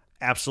player?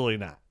 Absolutely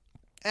not.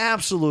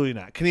 Absolutely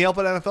not. Can he help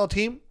an NFL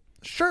team?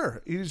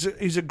 Sure.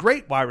 He's a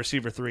great wide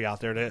receiver 3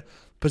 out there, to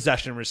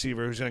possession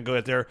receiver who's going to go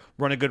out there,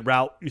 run a good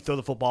route. You throw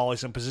the football.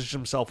 He's going to position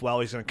himself well.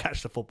 He's going to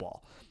catch the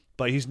football.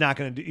 But he's not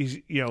going to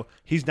do.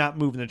 He's not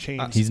moving the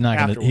chains. He's not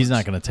going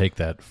to take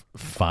that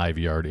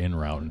 5-yard in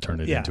route and turn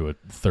it into a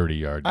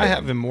 30-yard. I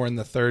have him more in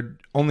the third,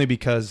 only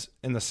because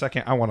in the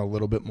second I want a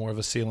little bit more of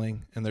a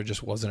ceiling, and there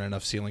just wasn't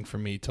enough ceiling for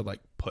me to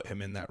like put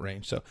him in that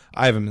range. So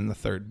I have him in the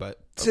third, but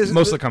most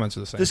of the comments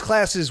are the same. This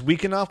class is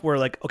weak enough where,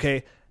 like,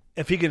 okay,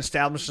 if he can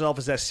establish himself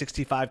as that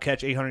 65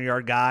 catch, 800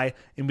 yard guy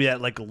and be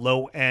that like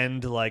low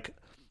end, like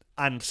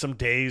on some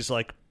days,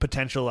 like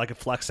potential, like a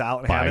flex out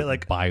and have it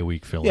like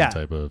bye-week filling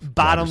type of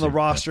bottom of the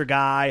roster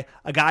guy,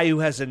 a guy who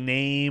has a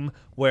name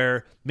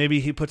where maybe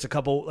he puts a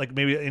couple, like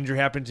maybe an injury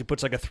happens, he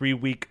puts like a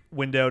 3-week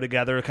window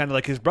together, kind of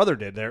like his brother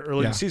did there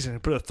early in the season. He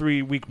put a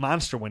 3-week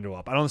monster window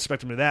up. I don't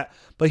expect him to do that,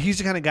 but he's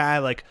the kind of guy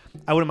like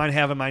I wouldn't mind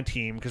having my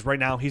team because right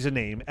now he's a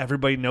name.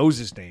 Everybody knows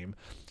his name.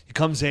 He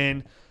comes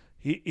in.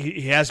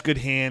 He has good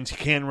hands. He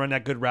can run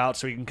that good route,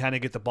 so he can kind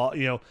of get the ball.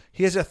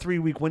 He has a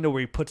 3-week window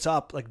where he puts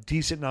up like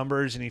decent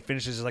numbers, and he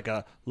finishes as like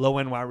a low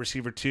end wide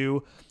receiver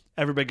 2.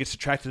 Everybody gets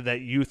attracted to that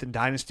youth and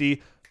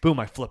dynasty. Boom,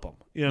 I flip him.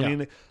 You know what I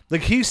mean?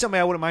 Like he's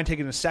somebody I wouldn't mind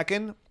taking a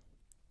second.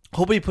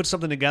 Hopefully he puts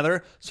something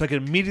together so I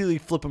can immediately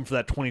flip him for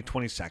that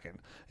 2020 second.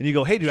 And you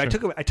go, hey, dude,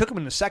 sure. I took him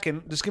in the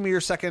second. Just give me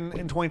your second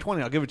in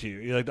 2020. I'll give it to you.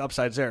 You're like, the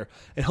upside's there.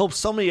 And hope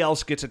somebody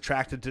else gets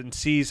attracted to and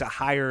sees a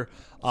higher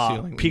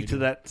peak to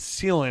that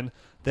ceiling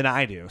than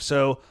I do.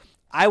 So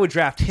I would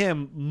draft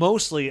him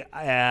mostly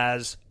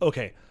as,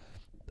 okay,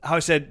 how I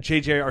said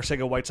J.J.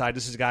 Arcega-Whiteside,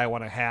 this is a guy I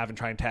want to have and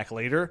try and tackle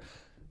later.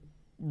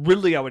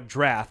 Ridley I would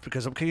draft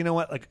because, okay, you know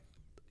what? Like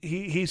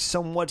he's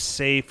somewhat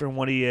safe in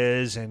what he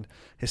is and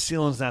his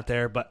ceiling's not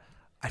there, but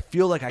I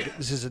feel like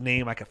this is a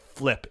name I could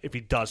flip if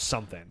he does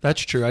something.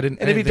 That's true. I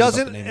didn't. And if he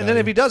doesn't,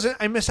 if he doesn't,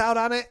 I miss out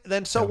on it.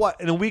 Then so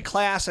what? In a weak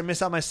class, I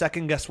miss out on my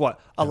second. Guess what?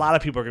 A lot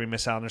of people are going to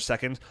miss out on their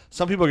second.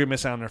 Some people are going to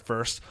miss out on their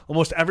first.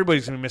 Almost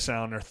everybody's going to be missing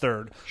out on their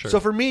third. Sure.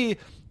 So for me,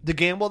 the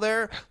gamble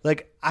there.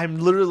 Like, I'm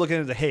literally looking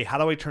at hey, how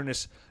do I turn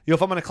this?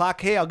 If I'm on a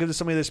clock, hey, I'll give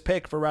somebody this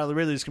pick for Riley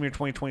Ridley. Just give me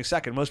your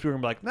 2022nd. Most people are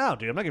going to be like, no,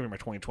 dude, I'm not giving you my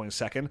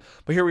 2022nd.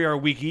 But here we are,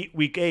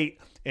 week 8,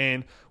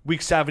 and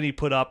week 7 he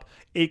put up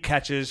 8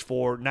 catches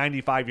for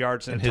 95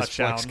 yards and a his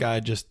touchdown. flex guy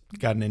just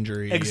got an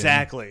injury.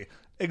 Exactly.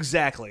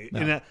 No.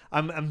 And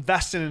I'm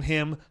investing in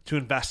him to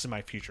invest in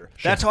my future.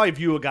 That's how I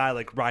view a guy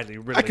like Riley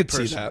Ridley. I could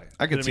see that.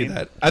 I could see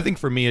that. I think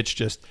for me, it's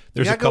just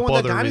there's a couple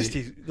other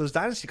those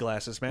dynasty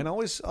glasses, man.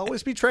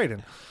 Always be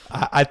trading.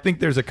 I think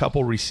there's a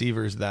couple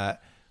receivers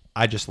that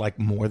I just like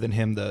more than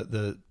him.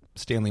 The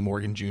Stanley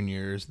Morgan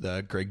Jr.'s,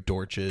 the Greg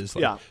Dortch's,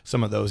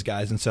 some of those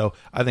guys. And so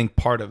I think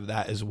part of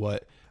that is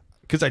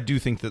because I do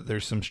think that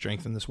there's some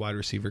strength in this wide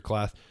receiver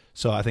class.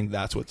 So I think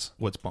that's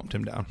what's bumped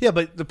him down. Yeah,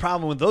 but the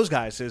problem with those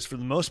guys is, for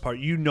the most part,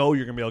 you're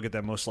going to be able to get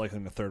that most likely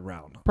in the 3rd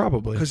round.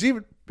 Probably. Because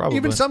even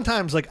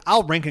sometimes, like,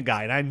 I'll rank a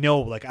guy and I know,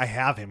 like, I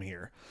have him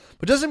here.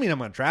 But it doesn't mean I'm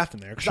going to draft him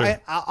there. Because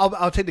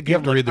I'll take the game. You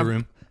have to read the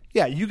room.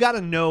 Yeah, you got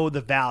to know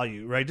the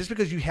value, right? Just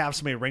because you have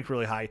somebody ranked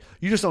really high,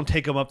 you just don't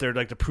take them up there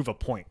to prove a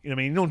point. You know what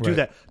I mean? You don't do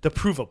that to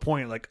prove a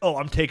point. Like, oh,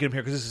 I'm taking him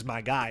here because this is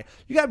my guy.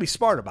 You got to be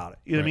smart about it.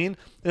 You know what I mean?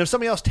 And if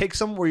somebody else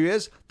takes him where he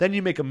is, then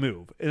you make a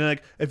move. And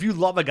like, if you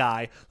love a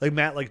guy like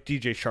Matt, like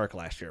DJ Shark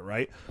last year,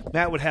 right?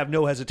 Matt would have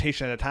no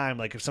hesitation at a time.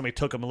 Like, if somebody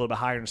took him a little bit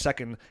higher in a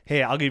second,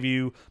 hey, I'll give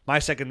you my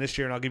second this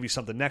year, and I'll give you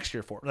something next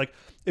year for it. Like,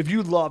 if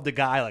you love the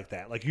guy like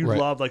that, like you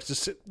love, like,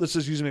 let's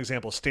just use an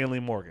example, Stanley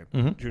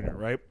Morgan Jr.,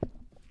 right?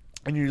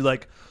 And you're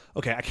like,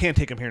 okay, I can't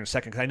take him here in a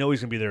second because I know he's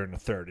going to be there in the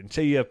 3rd. And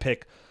say you have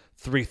pick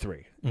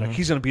 3-3. Like,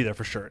 he's going to be there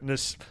for sure.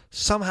 And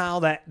somehow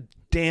that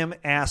damn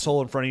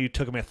asshole in front of you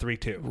took him at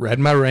 3-2. Read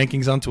my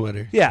rankings on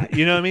Twitter. Yeah,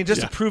 you know what I mean? Just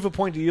to prove a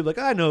point to you. Like,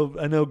 I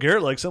know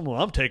Garrett likes him. Well,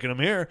 I'm taking him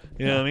here.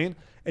 You know what I mean?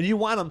 And you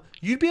want him.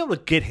 You'd be able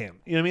to get him.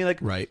 You know what I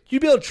mean? Like,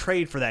 you'd be able to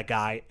trade for that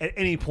guy at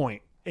any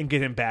point and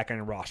get him back on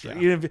your roster.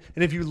 Yeah.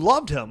 And if you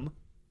loved him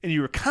and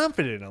you were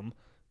confident in him,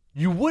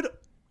 you would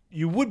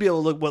be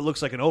able to look what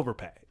looks like an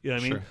overpay. You know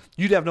what I mean?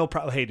 You'd have no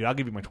problem. Hey, dude, I'll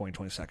give you my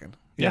 2022nd.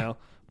 You know,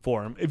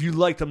 for him if you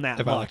liked him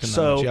that much.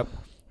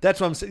 That's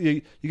what I'm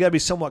saying. You got to be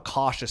somewhat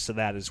cautious to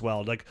that as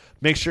well. Like,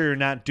 make sure you're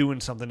not doing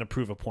something to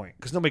prove a point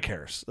because nobody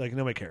cares. Like,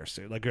 nobody cares,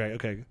 dude. Like, great,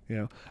 okay, you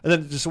know. And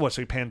then just what?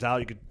 So he pans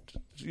out.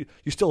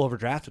 You still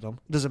overdrafted him.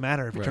 It doesn't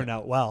matter if he turned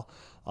out well.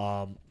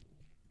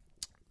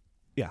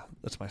 Yeah,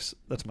 that's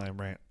my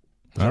rant.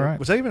 All right.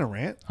 Was that even a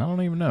rant? I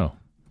don't even know.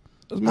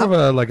 It was more of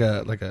a like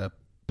a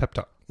pep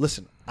talk.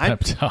 Listen,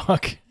 pep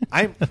talk.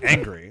 I'm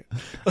angry.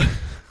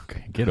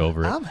 Okay, get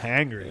over it. I'm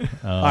hangry.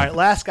 All right,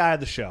 last guy of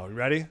the show. You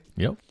ready?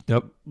 Yep.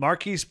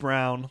 Marquise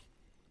Brown,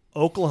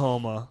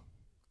 Oklahoma.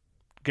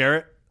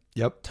 Garrett?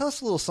 Yep. Tell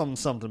us a little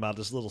something about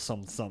this little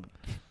something.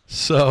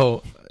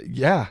 So,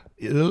 yeah,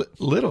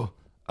 little.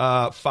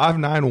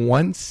 5'9",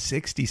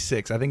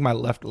 166. I think my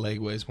left leg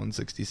weighs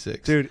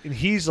 166. Dude, and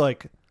he's a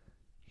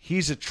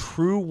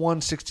true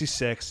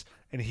 166,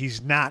 and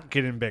he's not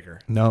getting bigger.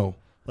 No.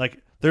 Like,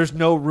 there's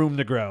no room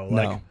to grow.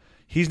 Like,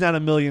 he's not a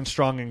million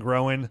strong and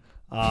growing.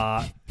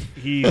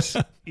 He's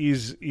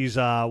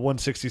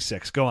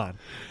 166. Go on.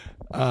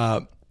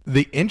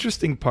 The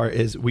interesting part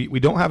is we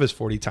don't have his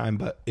 40 time,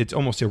 but it's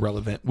almost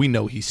irrelevant. We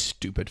know he's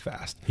stupid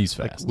fast. He's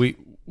fast. Like,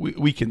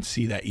 we can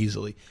see that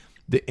easily.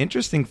 The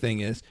interesting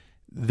thing is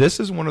this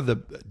is one of the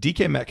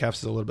DK Metcalf's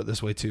is a little bit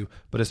this way too,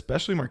 but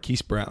especially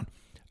Marquise Brown.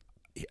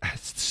 It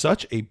has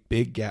such a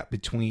big gap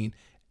between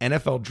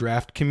NFL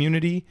draft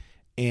community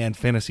and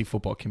fantasy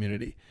football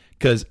community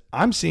because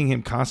I'm seeing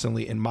him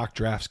constantly in mock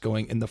drafts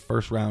going in the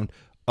first round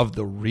of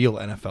the real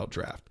NFL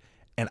draft.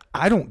 And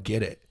I don't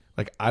get it.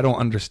 Like, I don't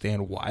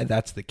understand why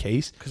that's the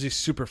case. Because he's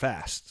super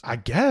fast. I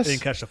guess. He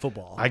can catch the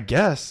football. I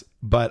guess.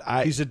 But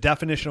he's the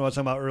definition of what I was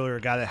talking about earlier,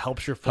 a guy that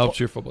helps your football. Helps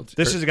your football team.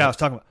 This is the guy I was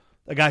talking about.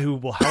 A guy who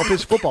will help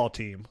his football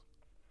team,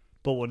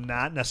 but will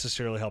not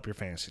necessarily help your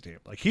fantasy team.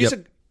 Like,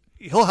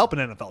 he'll help an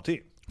NFL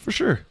team. For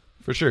sure.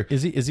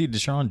 Is he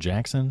Deshaun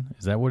Jackson?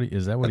 I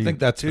think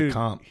that's the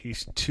comp.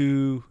 He's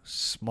too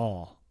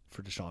small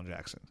for Deshaun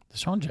Jackson.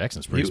 Deshaun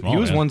Jackson's pretty small. He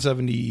was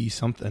 170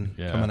 something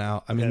coming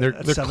out. I mean, they're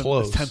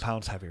close. It's 10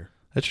 pounds heavier.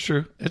 That's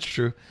true. It's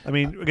true. I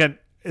mean, again,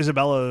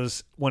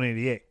 Isabella's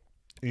 188.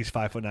 He's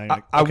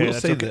 5'9". I will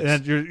say this.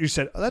 And you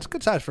said, that's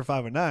good size for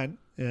 5'9".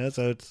 Yeah,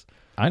 so it's.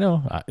 I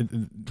know.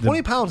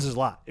 20 pounds is a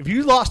lot. If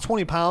you lost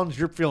 20 pounds,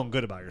 you're feeling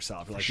good about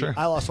yourself. You're like, sure.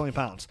 I lost 20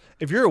 pounds.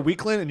 If you're a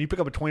weakling and you pick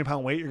up a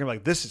 20-pound weight, you're going to be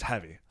like, this is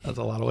heavy. That's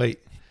a lot of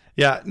weight.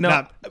 Yeah,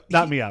 no.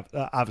 Not me,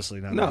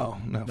 obviously. Not no,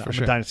 me. No, for I'm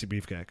sure. a dynasty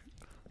beefcake.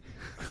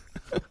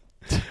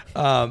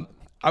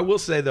 I will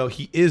say, though,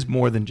 he is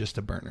more than just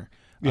a burner.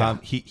 Yeah.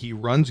 He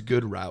runs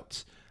good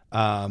routes.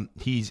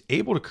 He's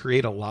able to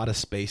create a lot of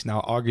space.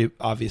 Now,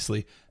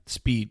 obviously,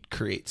 speed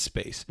creates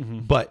space,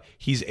 but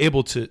he's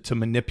able to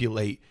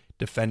manipulate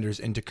defenders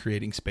into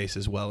creating space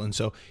as well. And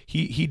so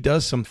he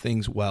does some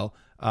things well,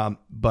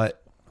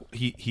 but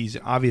he's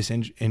an obvious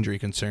injury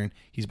concern.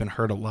 He's been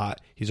hurt a lot.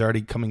 He's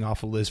already coming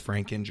off a Liz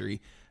Frank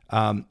injury.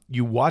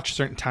 You watch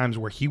certain times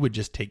where he would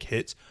just take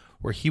hits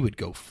where he would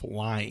go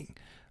flying.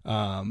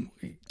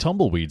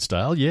 Tumbleweed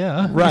style,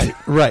 yeah.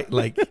 Right.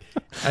 Like,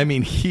 I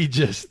mean, he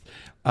just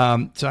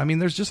So, I mean,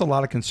 there's just a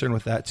lot of concern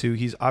with that, too.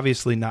 He's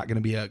obviously not going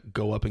to be a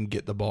go up and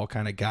get the ball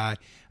kind of guy.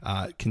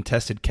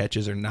 Contested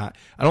catches or not.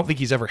 I don't think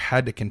he's ever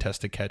had to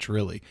contest a catch,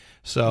 really.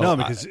 So No,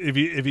 because if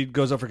he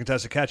goes up for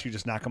contested catch, you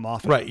just knock him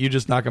off. right, you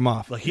just knock him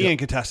off. Like, he ain't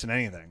contesting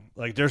anything.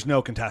 Like, there's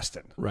no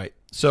contesting. Right.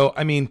 So,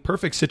 I mean,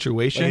 perfect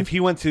situation. Like, if he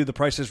went to The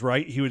Price is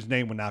Right, his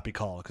name would not be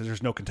called because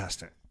there's no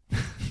contestant.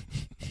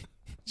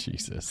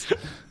 Jesus.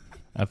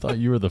 I thought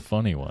you were the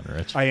funny one,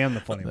 Rich. I am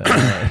the funny one.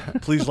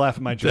 Please laugh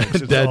at my jokes.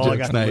 It's Dad all I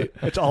jokes got night.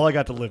 it's all I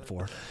got to live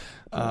for.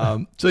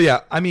 So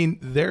yeah, I mean,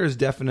 there's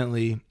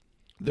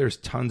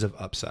tons of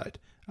upside.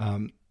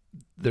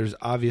 There's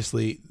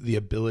obviously the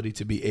ability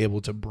to be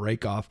able to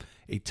break off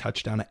a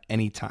touchdown at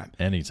any time.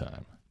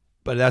 Anytime.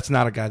 But that's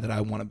not a guy that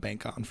I want to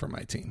bank on for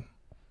my team.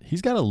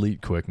 He's got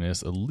elite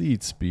quickness,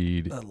 elite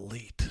speed.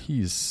 Elite.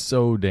 He's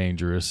so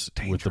dangerous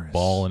with the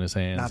ball in his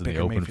hands Not in the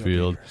Baker open Mayfield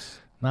field. dangerous.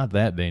 Not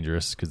that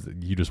dangerous because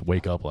you just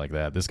wake up like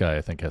that. This guy,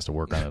 I think, has to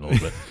work on it a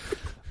little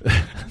bit.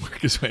 Work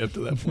his way up to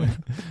that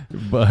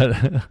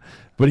point.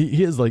 but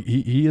he is like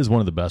he is one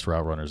of the best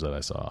route runners that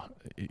I saw,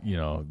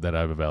 that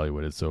I've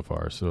evaluated so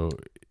far. So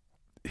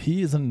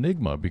he is an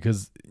enigma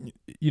because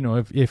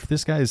if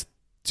this guy is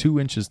 2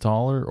 inches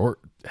taller, or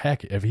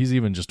heck, if he's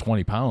even just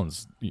 20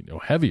 pounds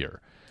heavier,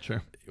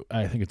 Sure.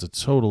 I think it's a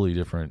totally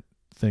different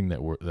thing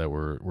that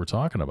we're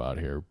talking about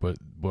here. But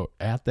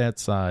at that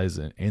size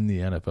and in the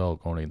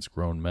NFL going against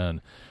grown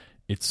men,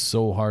 it's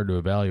so hard to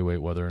evaluate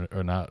whether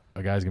or not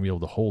a guy's gonna be able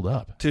to hold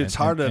up. Dude, it's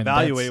hard to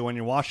evaluate when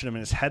you're watching him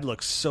and his head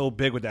looks so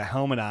big with that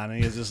helmet on and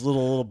he has this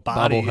little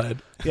body. Bobblehead.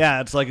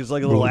 Yeah, it's like a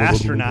little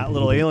astronaut,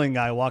 little alien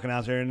guy walking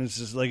out there, and it's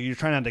just like you're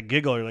trying not to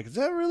giggle. You're like, is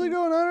that really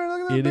going on?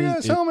 Look at that big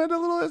ass helmet, that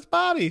little ass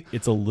body.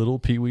 It's a little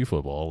Pee-wee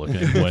football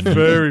looking when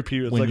Very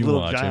pure. It's when like a you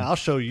little watch giant. him. I'll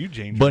show you,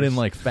 James. But in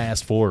like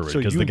fast forward Show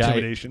because you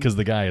intimidation.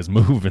 the guy is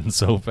moving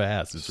so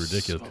fast, it's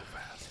ridiculous.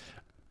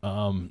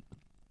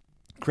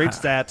 Great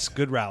stats,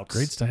 good routes.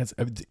 Great stats.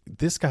 I mean,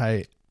 this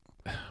guy,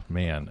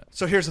 man.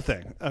 So here's the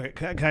thing. Okay,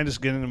 can I just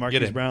get into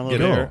Marquise Brown a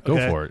little Get in. bit? Go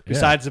Okay? for it. Yeah.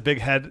 Besides the big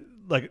head,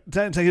 like he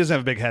doesn't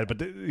have a big head,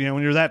 but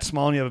when you're that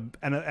small and you have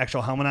an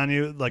actual helmet on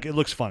you, like it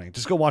looks funny.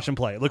 Just go watch him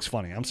play. It looks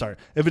funny. I'm sorry.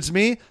 If it's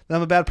me, then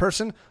I'm a bad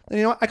person. Then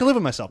you know what? I can live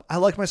with myself. I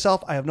like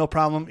myself. I have no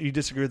problem. You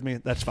disagree with me?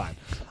 That's fine.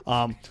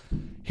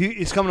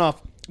 He's coming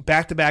off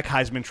back-to-back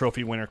Heisman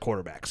Trophy winner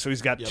quarterbacks. So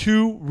he's got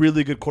two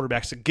really good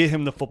quarterbacks to get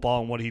him the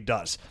football and what he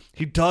does.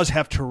 He does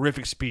have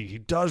terrific speed. He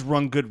does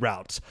run good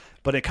routes.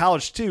 But at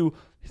college, too,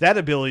 that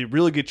ability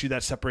really gets you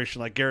that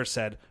separation, like Garrett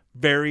said,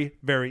 very,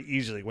 very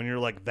easily when you're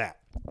like that.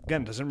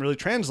 Again, it doesn't really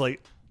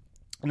translate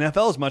in the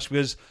NFL as much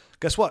because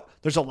guess what?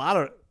 There's a lot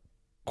of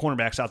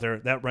cornerbacks out there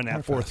that run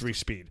that 4.3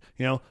 speed.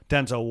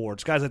 Denzel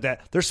Wards, guys like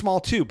that. They're small,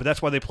 too, but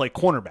that's why they play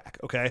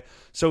cornerback, okay?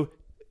 So,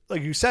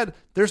 like you said,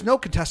 there's no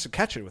contested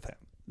catcher with him.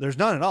 There's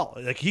none at all.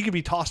 Like he can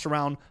be tossed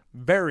around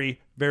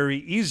very, very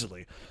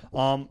easily.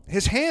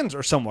 His hands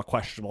are somewhat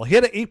questionable. He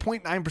had an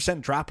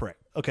 8.9% drop rate.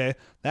 Okay,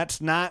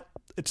 that's not.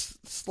 It's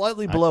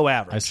slightly below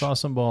average. I saw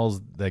some balls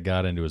that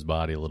got into his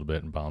body a little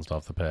bit and bounced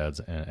off the pads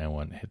and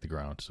went and hit the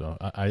ground. So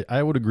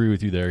I would agree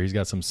with you there. He's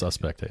got some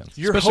suspect hands.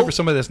 Especially for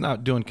somebody that's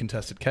not doing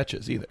contested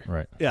catches either.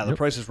 Right. Yeah, the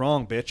price is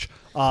wrong, bitch.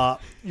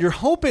 You're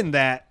hoping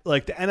that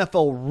like the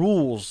NFL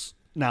rules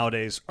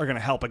nowadays are going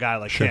to help a guy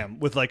like him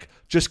with like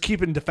just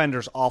keeping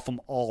defenders off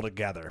him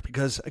altogether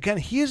because again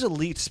he is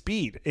elite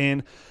speed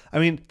and I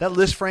mean that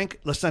Liz Frank,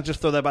 let's not just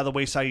throw that by the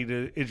wayside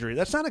injury.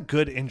 That's not a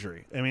good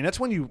injury. I mean that's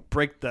when you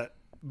break the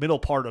middle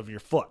part of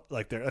your foot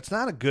like there. That's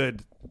not a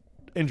good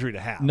injury to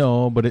have.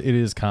 No, but it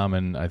is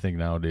common. I think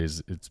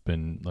nowadays it's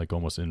been like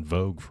almost in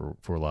vogue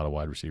for a lot of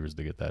wide receivers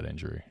to get that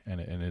injury and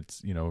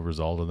it's a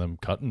result of them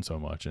cutting so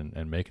much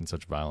and making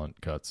such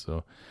violent cuts.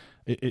 So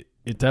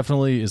It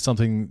definitely is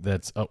something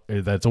that's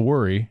a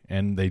worry,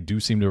 and they do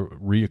seem to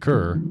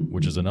reoccur,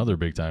 which is another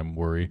big time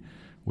worry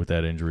with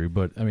that injury.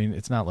 But I mean,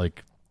 it's not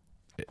like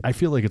I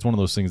feel like it's one of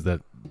those things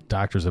that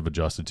doctors have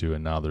adjusted to,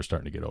 and now they're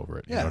starting to get over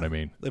it. You know what I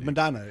mean? Like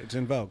Madonna, it's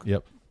in vogue.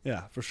 Yep.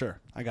 Yeah, for sure.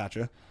 I got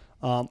you.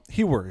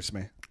 He worries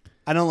me.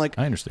 I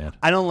understand.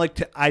 I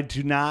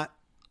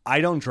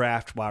don't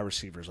draft wide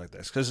receivers like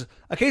this because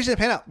occasionally they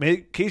pan out.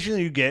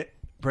 Occasionally you get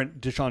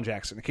Deshaun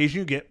Jackson.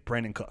 Occasionally you get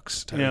Brandon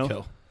Cooks. Tyreek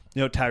Hill.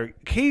 Tyreek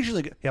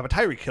occasionally, but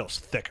Tyreek Hill's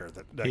thicker.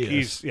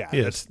 This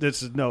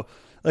is no,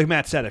 like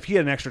Matt said, if he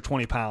had an extra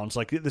 20 pounds,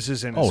 like this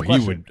isn't.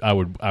 I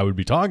would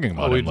be talking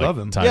about him. We'd love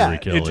him.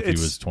 Tyreek Hill if he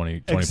was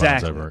 20 pounds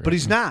ever. But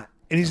he's not,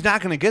 and he's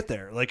not going to get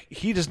there. Like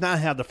he does not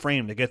have the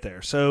frame to get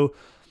there. So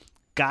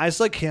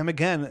guys like him,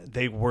 again,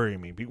 they worry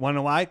me. You want to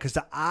know why? Because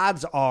the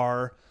odds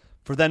are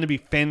for them to be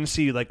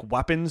fancy like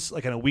weapons,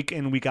 like on a week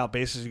in week out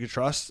basis you could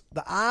trust.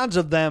 The odds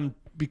of them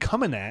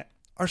becoming that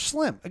are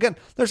slim. Again,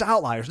 there's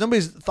outliers.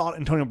 Nobody's thought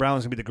Antonio Brown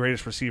was going to be the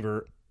greatest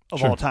receiver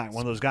of all time,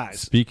 one of those guys.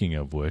 Speaking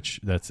of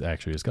which, that's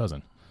actually his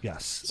cousin.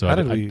 Yes. So How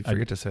did we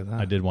forget to say that?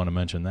 I did want to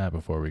mention that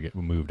before we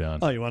moved on.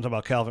 Oh, you want to talk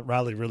about Calvin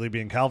Riley really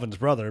being Calvin's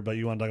brother, but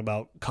you want to talk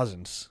about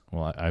cousins.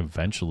 Well, I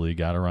eventually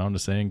got around to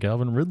saying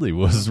Calvin Ridley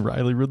was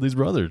Riley Ridley's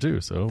brother too.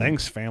 So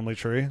Thanks, family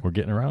tree. we're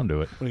getting around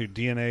to it. What are you,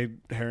 DNA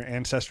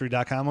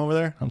Ancestry.com over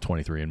there? I'm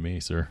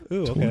 23andMe, sir.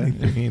 Ooh, okay.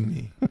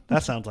 23andMe.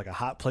 That sounds like a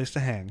hot place to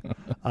hang.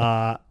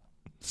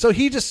 So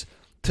he just,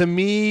 to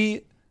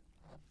me,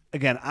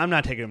 again, I'm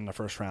not taking him in the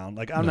first round.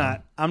 Like I'm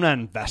not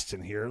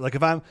investing here. Like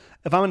if I'm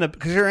in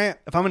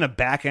the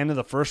back end of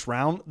the first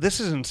round, this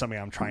isn't something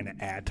I'm trying to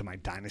add to my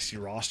dynasty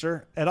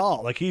roster at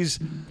all. Like he's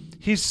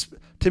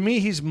to me,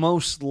 he's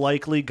most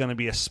likely going to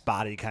be a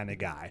spotty kind of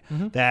guy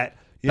that.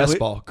 Best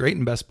ball. Great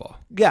in best ball.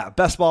 Yeah,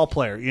 best ball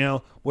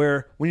player,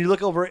 where when you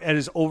look over at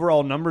his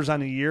overall numbers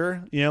on a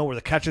year, where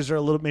the catches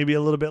are maybe a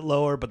little bit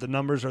lower, but the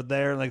numbers are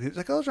there. Like, it's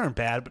like, those aren't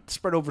bad, but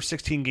spread over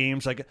 16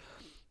 games. Like,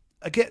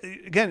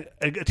 again,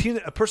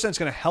 a person that's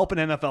going to help an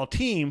NFL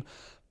team,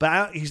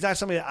 but he's not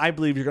somebody that I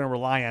believe you're going to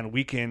rely on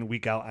week in,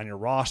 week out on your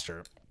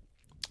roster.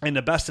 And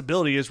the best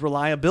ability is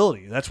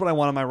reliability. That's what I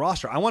want on my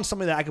roster. I want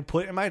somebody that I can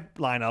put in my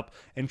lineup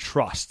and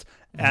trust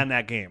in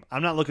that game.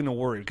 I'm not looking to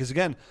worry because,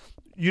 again,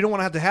 you don't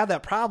want to have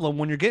that problem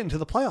when you're getting to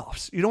the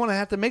playoffs. You don't want to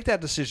have to make that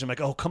decision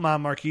like, oh, come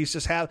on, Marquise,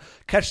 just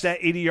catch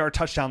that 80-yard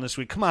touchdown this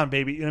week. Come on,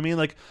 baby. You know what I mean?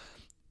 Like,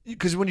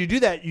 because when you do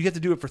that, you get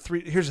to do it for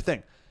three. Here's the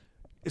thing.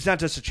 It's not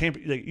just a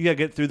champion. Like, you got to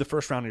get through the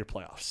first round of your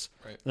playoffs.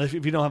 Right.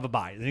 If you don't have a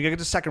bye, then you got to get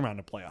to the second round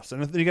of playoffs.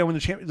 And then you got to win the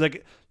champion.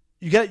 Like,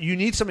 you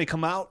need somebody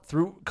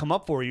to come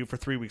up for you for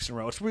 3 weeks in a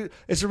row.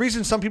 It's the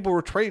reason some people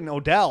were trading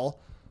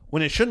Odell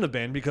when it shouldn't have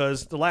been,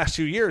 because the last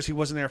 2 years he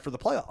wasn't there for the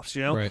playoffs.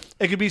 Right.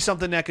 It could be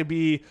something that could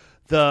be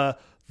the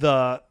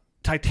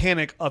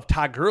Titanic of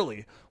Todd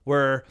Gurley,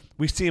 where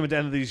we see him at the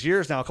end of these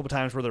years now a couple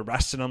times where they're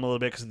resting him a little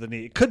bit because of the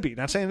knee. It could be.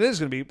 Not saying it is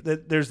going to be,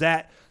 but there's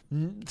that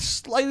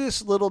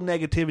slightest little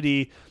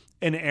negativity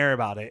in the air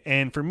about it.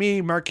 And for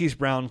me, Marquise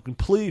Brown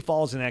completely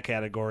falls in that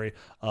category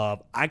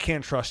of I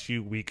can't trust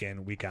you week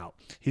in, week out.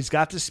 He's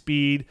got the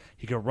speed.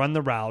 He can run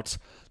the routes.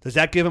 Does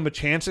that give him a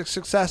chance of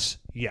success?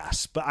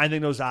 Yes, but I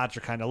think those odds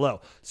are kind of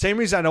low. Same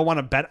reason I don't want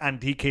to bet on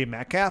DK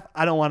Metcalf.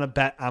 I don't want to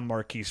bet on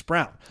Marquise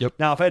Brown. Yep.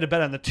 Now, if I had to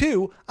bet on the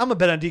two, I'm going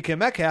to bet on DK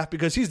Metcalf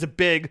because he's the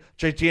big,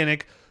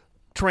 gigantic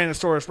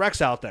Tyrannosaurus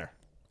Rex out there.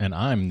 And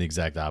I'm the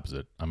exact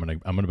opposite. I'm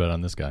gonna bet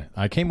on this guy.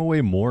 I came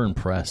away more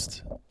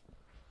impressed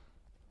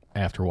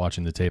after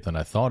watching the tape than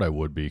I thought I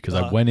would be, because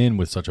I went in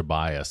with such a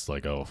bias,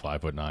 like,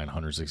 5'9",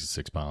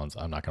 166 pounds.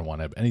 I'm not going to want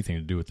to have anything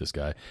to do with this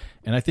guy.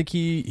 And I think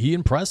he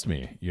impressed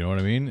me. You know what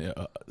I mean?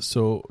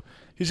 So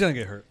he's going to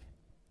get hurt.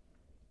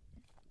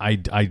 I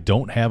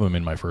don't have him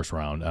in my first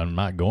round. I'm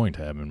not going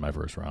to have him in my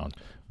first round.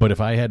 But if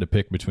I had to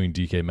pick between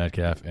DK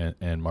Metcalf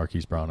and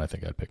Marquise Brown, I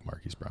think I'd pick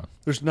Marquise Brown.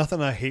 There's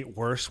nothing I hate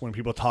worse when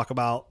people talk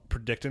about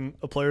predicting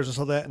players and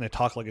stuff like that, and they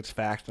talk like it's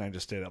fact, and I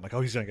just did it. I'm like, oh,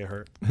 he's going to get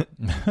hurt.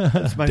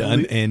 It's my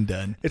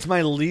done. It's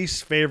my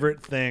least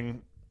favorite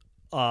thing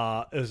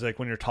is like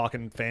when you're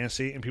talking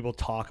fantasy and people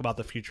talk about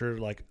the future,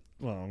 like,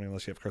 well, I mean,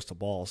 unless you have crystal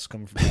balls,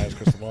 coming from guys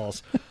crystal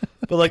balls.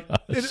 But like,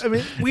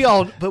 we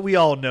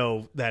all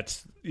know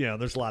that's,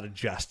 there's a lot of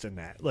jest in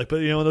that. Like,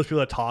 but those people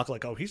that talk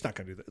like, oh, he's not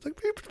going to do that. It's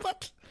like,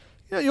 what?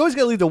 You always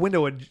got to leave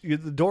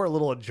the door a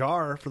little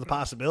ajar for the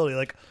possibility.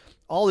 Like,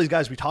 all these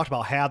guys we talked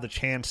about have the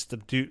chance to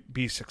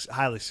be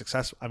highly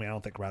successful. I mean, I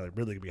don't think Riley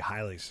really could be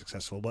highly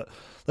successful, but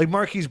like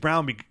Marquise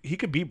Brown, he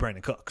could beat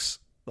Brandon Cooks.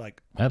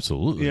 Like,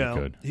 absolutely,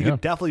 he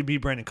could definitely beat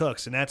Brandon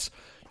Cooks, and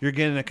you're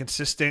getting a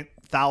consistent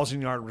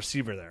 1,000-yard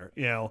receiver there.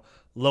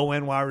 Low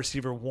end wide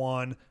receiver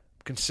 1,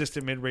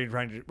 consistent mid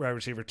range wide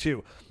receiver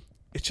 2.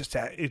 It's just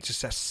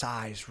that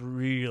size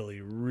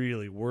really,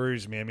 really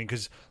worries me. I mean,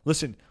 because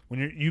listen,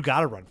 when you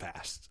got to run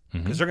fast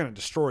because they're going to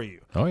destroy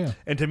you. Oh yeah.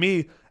 And to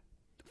me,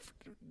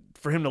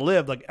 for him to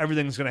live, like,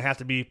 everything's going to have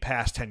to be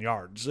past 10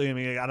 yards. I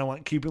mean, I don't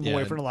want to keep him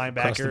away from the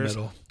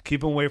linebackers,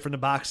 keep him away from the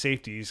box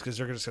safeties because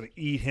they're just going to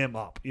eat him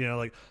up.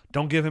 Like,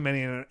 don't give him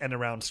any end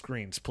around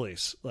screens,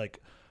 please.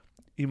 Like,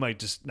 he might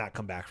just not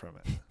come back from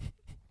it.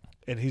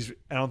 And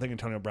I don't think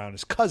Antonio Brown,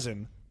 his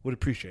cousin, would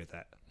appreciate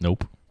that.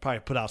 Nope. Probably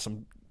put out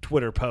some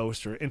Twitter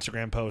post or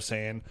Instagram post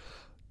saying,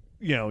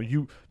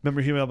 you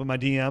remember him up in my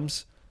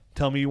DMs,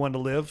 tell me you wanted to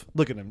live.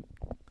 Look at him,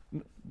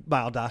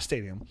 Mile Dot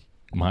Stadium.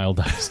 Mile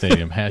Dot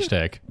Stadium.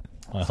 Hashtag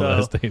Mile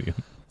Dot Stadium.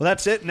 Well,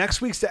 that's it.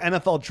 Next week's the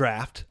NFL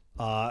draft.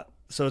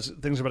 So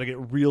things are about to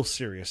get real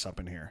serious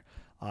up in here,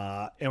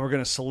 and we're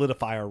going to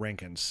solidify our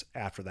rankings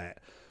after that.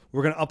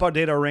 We're going to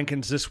update our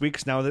rankings this week.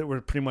 So now that we're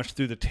pretty much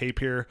through the tape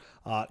here,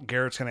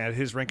 Garrett's going to add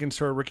his rankings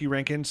to our rookie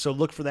rankings. So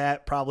look for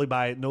that probably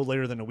by no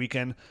later than the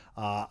weekend.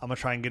 I'm going to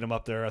try and get them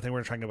up there. I think we're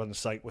going to try and get them on the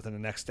site within the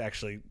next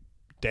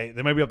day.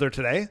 They might be up there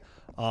today.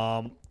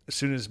 As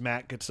soon as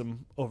Matt gets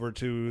them over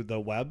to the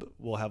web,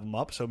 we'll have them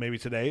up. So maybe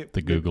today.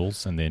 The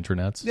Googles and the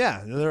internets.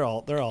 Yeah, they're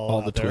all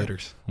the there.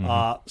 Twitters.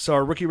 So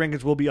our rookie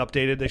rankings will be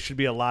updated. They should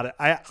be a lot of.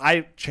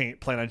 I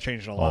plan on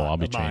changing a lot.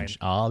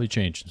 I'll be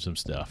changing some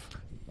stuff.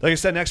 Like I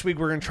said, next week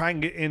we're going to try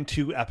and get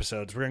into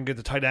episodes. We're going to get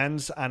the tight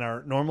ends on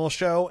our normal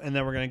show, and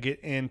then we're going to get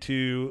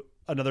into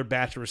another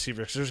batch of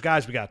receivers. 'Cause there's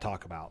guys we got to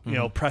talk about. You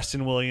know,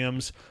 Preston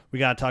Williams. We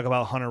got to talk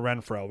about Hunter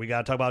Renfrow. We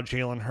got to talk about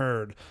Jalen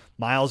Hurd,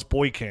 Miles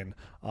Boykin,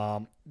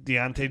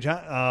 Deontay. We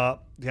got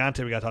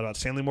to talk about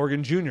Stanley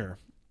Morgan Jr.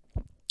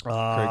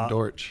 Craig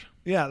Dortch.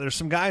 Yeah, there's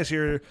some guys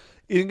here.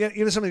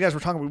 Even some of the guys we're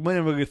talking about, we might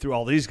not go through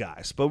all these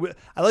guys. But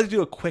I like to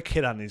do a quick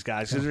hit on these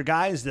guys because they're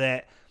guys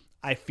that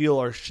I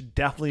feel should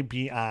definitely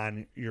be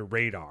on your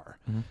radar.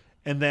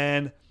 And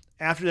then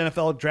after the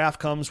NFL draft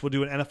comes, we'll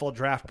do an NFL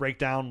draft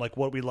breakdown, like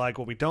what we like,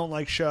 what we don't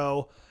like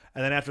show.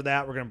 And then after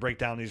that, we're going to break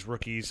down these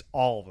rookies,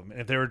 all of them.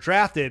 And if they were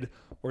drafted,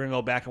 we're going to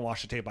go back and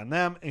watch the tape on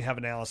them and have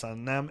analysis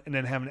on them and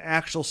then have an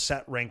actual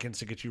set rankings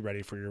to get you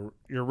ready for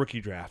your rookie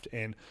draft.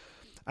 And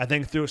I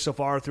think through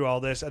all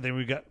this, I think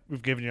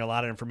we've given you a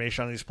lot of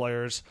information on these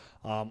players.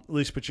 At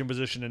least put you in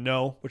position to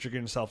know what you're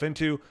getting yourself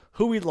into,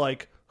 who we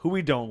like, who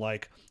we don't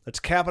like. Let's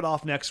cap it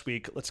off next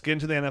week. Let's get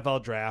into the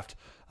NFL draft.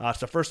 It's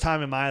the first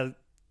time in my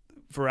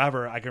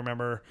forever I can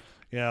remember,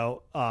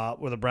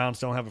 where the Browns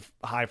don't have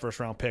a high first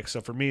round pick.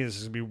 So for me, this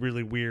is gonna be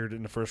really weird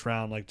in the first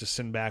round, like just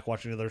sitting back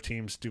watching other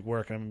teams do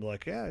work, and I'm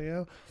like,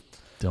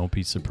 Don't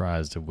be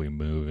surprised if we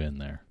move in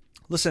there.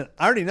 Listen,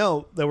 I already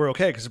know that we're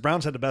okay because the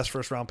Browns had the best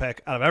first round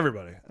pick out of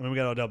everybody. I mean, we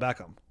got Odell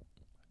Beckham.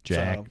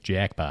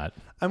 Jackpot.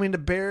 I mean, the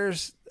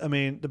Bears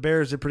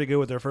did pretty good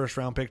with their first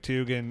round pick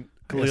too, getting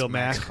Khalil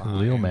Mack.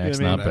 Khalil Mack's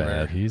not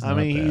bad.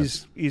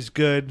 He's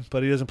good,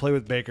 but he doesn't play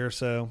with Baker,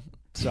 so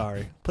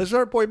sorry. Plays with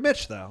our boy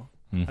Mitch though.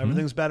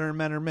 Everything's better in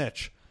men or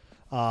Mitch.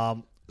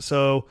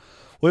 So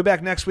we'll be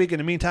back next week. In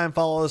the meantime,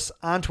 follow us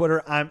on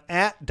Twitter. I'm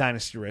at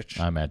Dynasty Rich.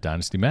 I'm at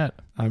Dynasty Matt.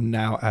 I'm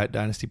now at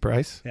Dynasty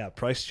Price. Yeah,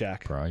 Price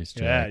Check. Price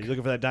Check. Yeah, you're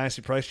looking for that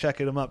Dynasty Price Check,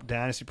 hit him up,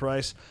 Dynasty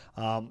Price.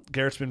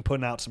 Garrett's been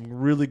putting out some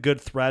really good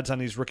threads on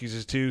these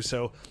rookies too.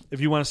 So if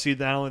you want to see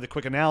not only the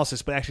quick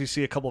analysis, but actually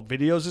see a couple of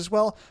videos as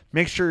well,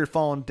 make sure you're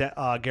following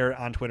Garrett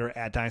on Twitter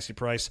at Dynasty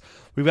Price.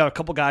 We've got a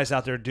couple guys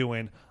out there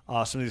doing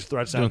some of these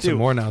threads now too. Doing some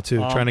more now too,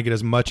 trying to get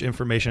as much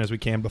information as we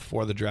can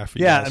before the draft for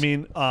you guys. I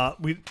mean,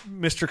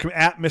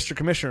 Mr.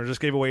 Commissioner just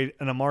gave away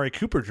an Amari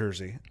Cooper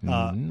jersey,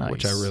 nice.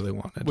 which I really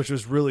wanted. which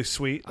was really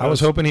sweet. I was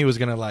hoping he was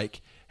going to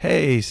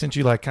hey, since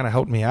you kind of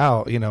helped me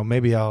out,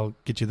 maybe I'll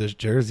get you this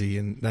jersey,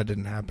 and that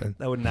didn't happen.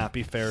 That would not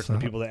be fair to the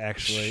people that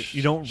actually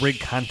you don't rig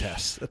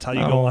contests. That's how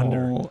you go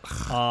under.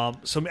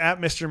 So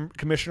at Mr.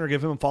 Commissioner,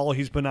 give him a follow.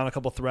 He's been on a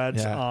couple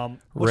threads. Yeah.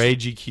 Ray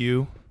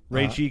GQ.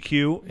 Ray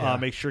GQ. Yeah.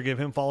 Make sure to give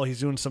him a follow. He's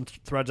doing some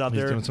threads out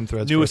there. He's doing some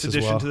threads. Newest for us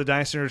addition as to the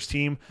Dynasty Nerds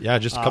team. Yeah,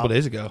 just a couple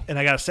days ago. And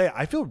I gotta say,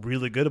 I feel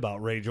really good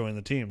about Ray joining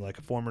the team, like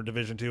a former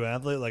Division II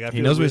athlete.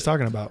 He knows what he's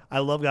talking about. I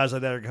love guys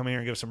like that who come here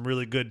and give some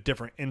really good,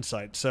 different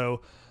insight.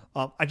 So.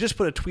 I just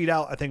put a tweet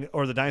out, I think,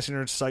 or the Dynasty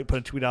Nerds site put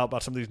a tweet out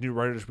about some of these new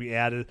writers we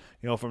added,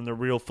 from the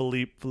real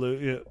Philippe.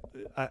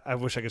 I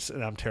wish I could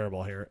say I'm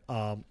terrible here.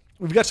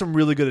 We've got some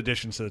really good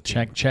additions to the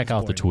team. Check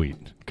out the tweet.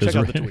 Check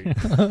out the tweet.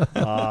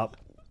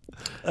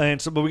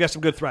 But we got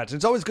some good threads. And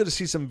it's always good to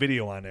see some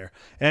video on there.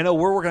 And I know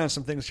we're working on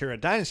some things here at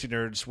Dynasty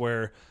Nerds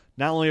where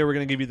not only are we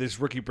going to give you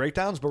these rookie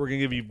breakdowns, but we're going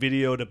to give you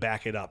video to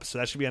back it up. So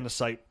that should be on the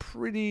site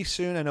pretty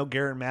soon. I know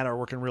Garrett and Matt are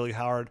working really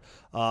hard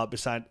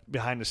behind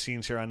the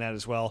scenes here on that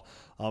as well.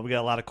 We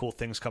got a lot of cool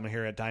things coming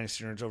here at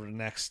Dynasty Nerds over the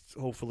next,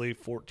 hopefully,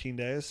 14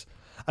 days.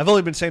 I've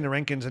only been saying the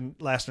rankings and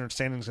last nerd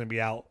standing is going to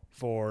be out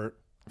for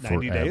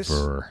 90 days.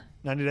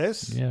 90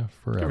 days? Yeah,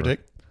 forever. Give or take.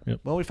 Yep.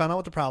 Well, we found out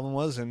what the problem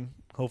was, and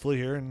hopefully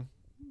here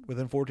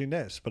within 14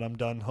 days. But I'm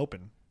done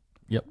hoping.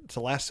 Yep. It's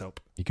the last hope.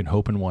 You can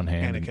hope in one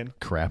hand Anakin. and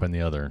crap in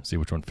the other and see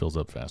which one fills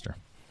up faster.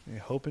 You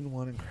hope in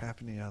one and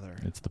crap in the other.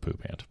 It's the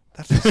poop hand.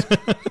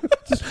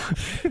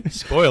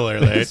 Spoiler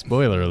alert.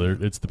 Spoiler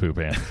alert, it's the poop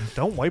hand.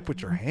 Don't wipe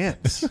with your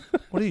hands.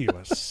 What are you,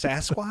 a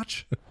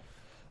Sasquatch?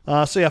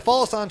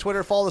 Follow us on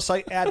Twitter. Follow the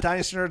site at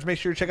Dynasty Nerds. Make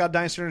sure you check out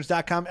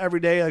DynastyNerds.com every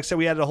day. Like I said,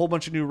 we added a whole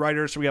bunch of new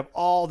writers, so we have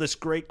all this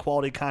great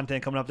quality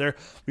content coming up there.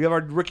 We have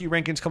our rookie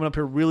rankings coming up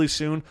here really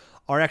soon.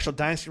 Our actual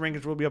Dynasty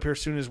rankings will be up here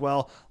soon as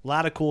well. A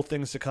lot of cool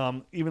things to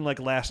come, even like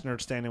Last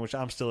Nerd Standing, which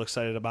I'm still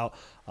excited about.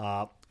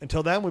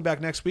 Until then, we'll be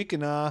back next week,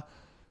 and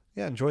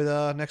enjoy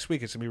the next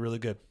week. It's going to be really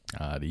good.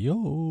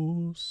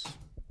 Adios.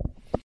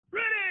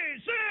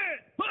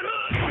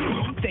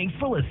 Thanks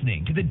for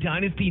listening to the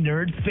Dynasty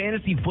Nerds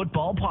Fantasy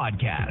Football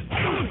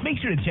Podcast. Make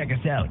sure to check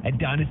us out at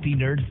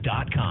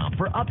DynastyNerds.com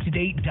for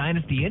up-to-date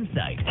Dynasty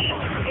insight.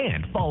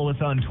 And follow us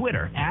on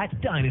Twitter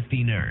at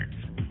Dynasty Nerds.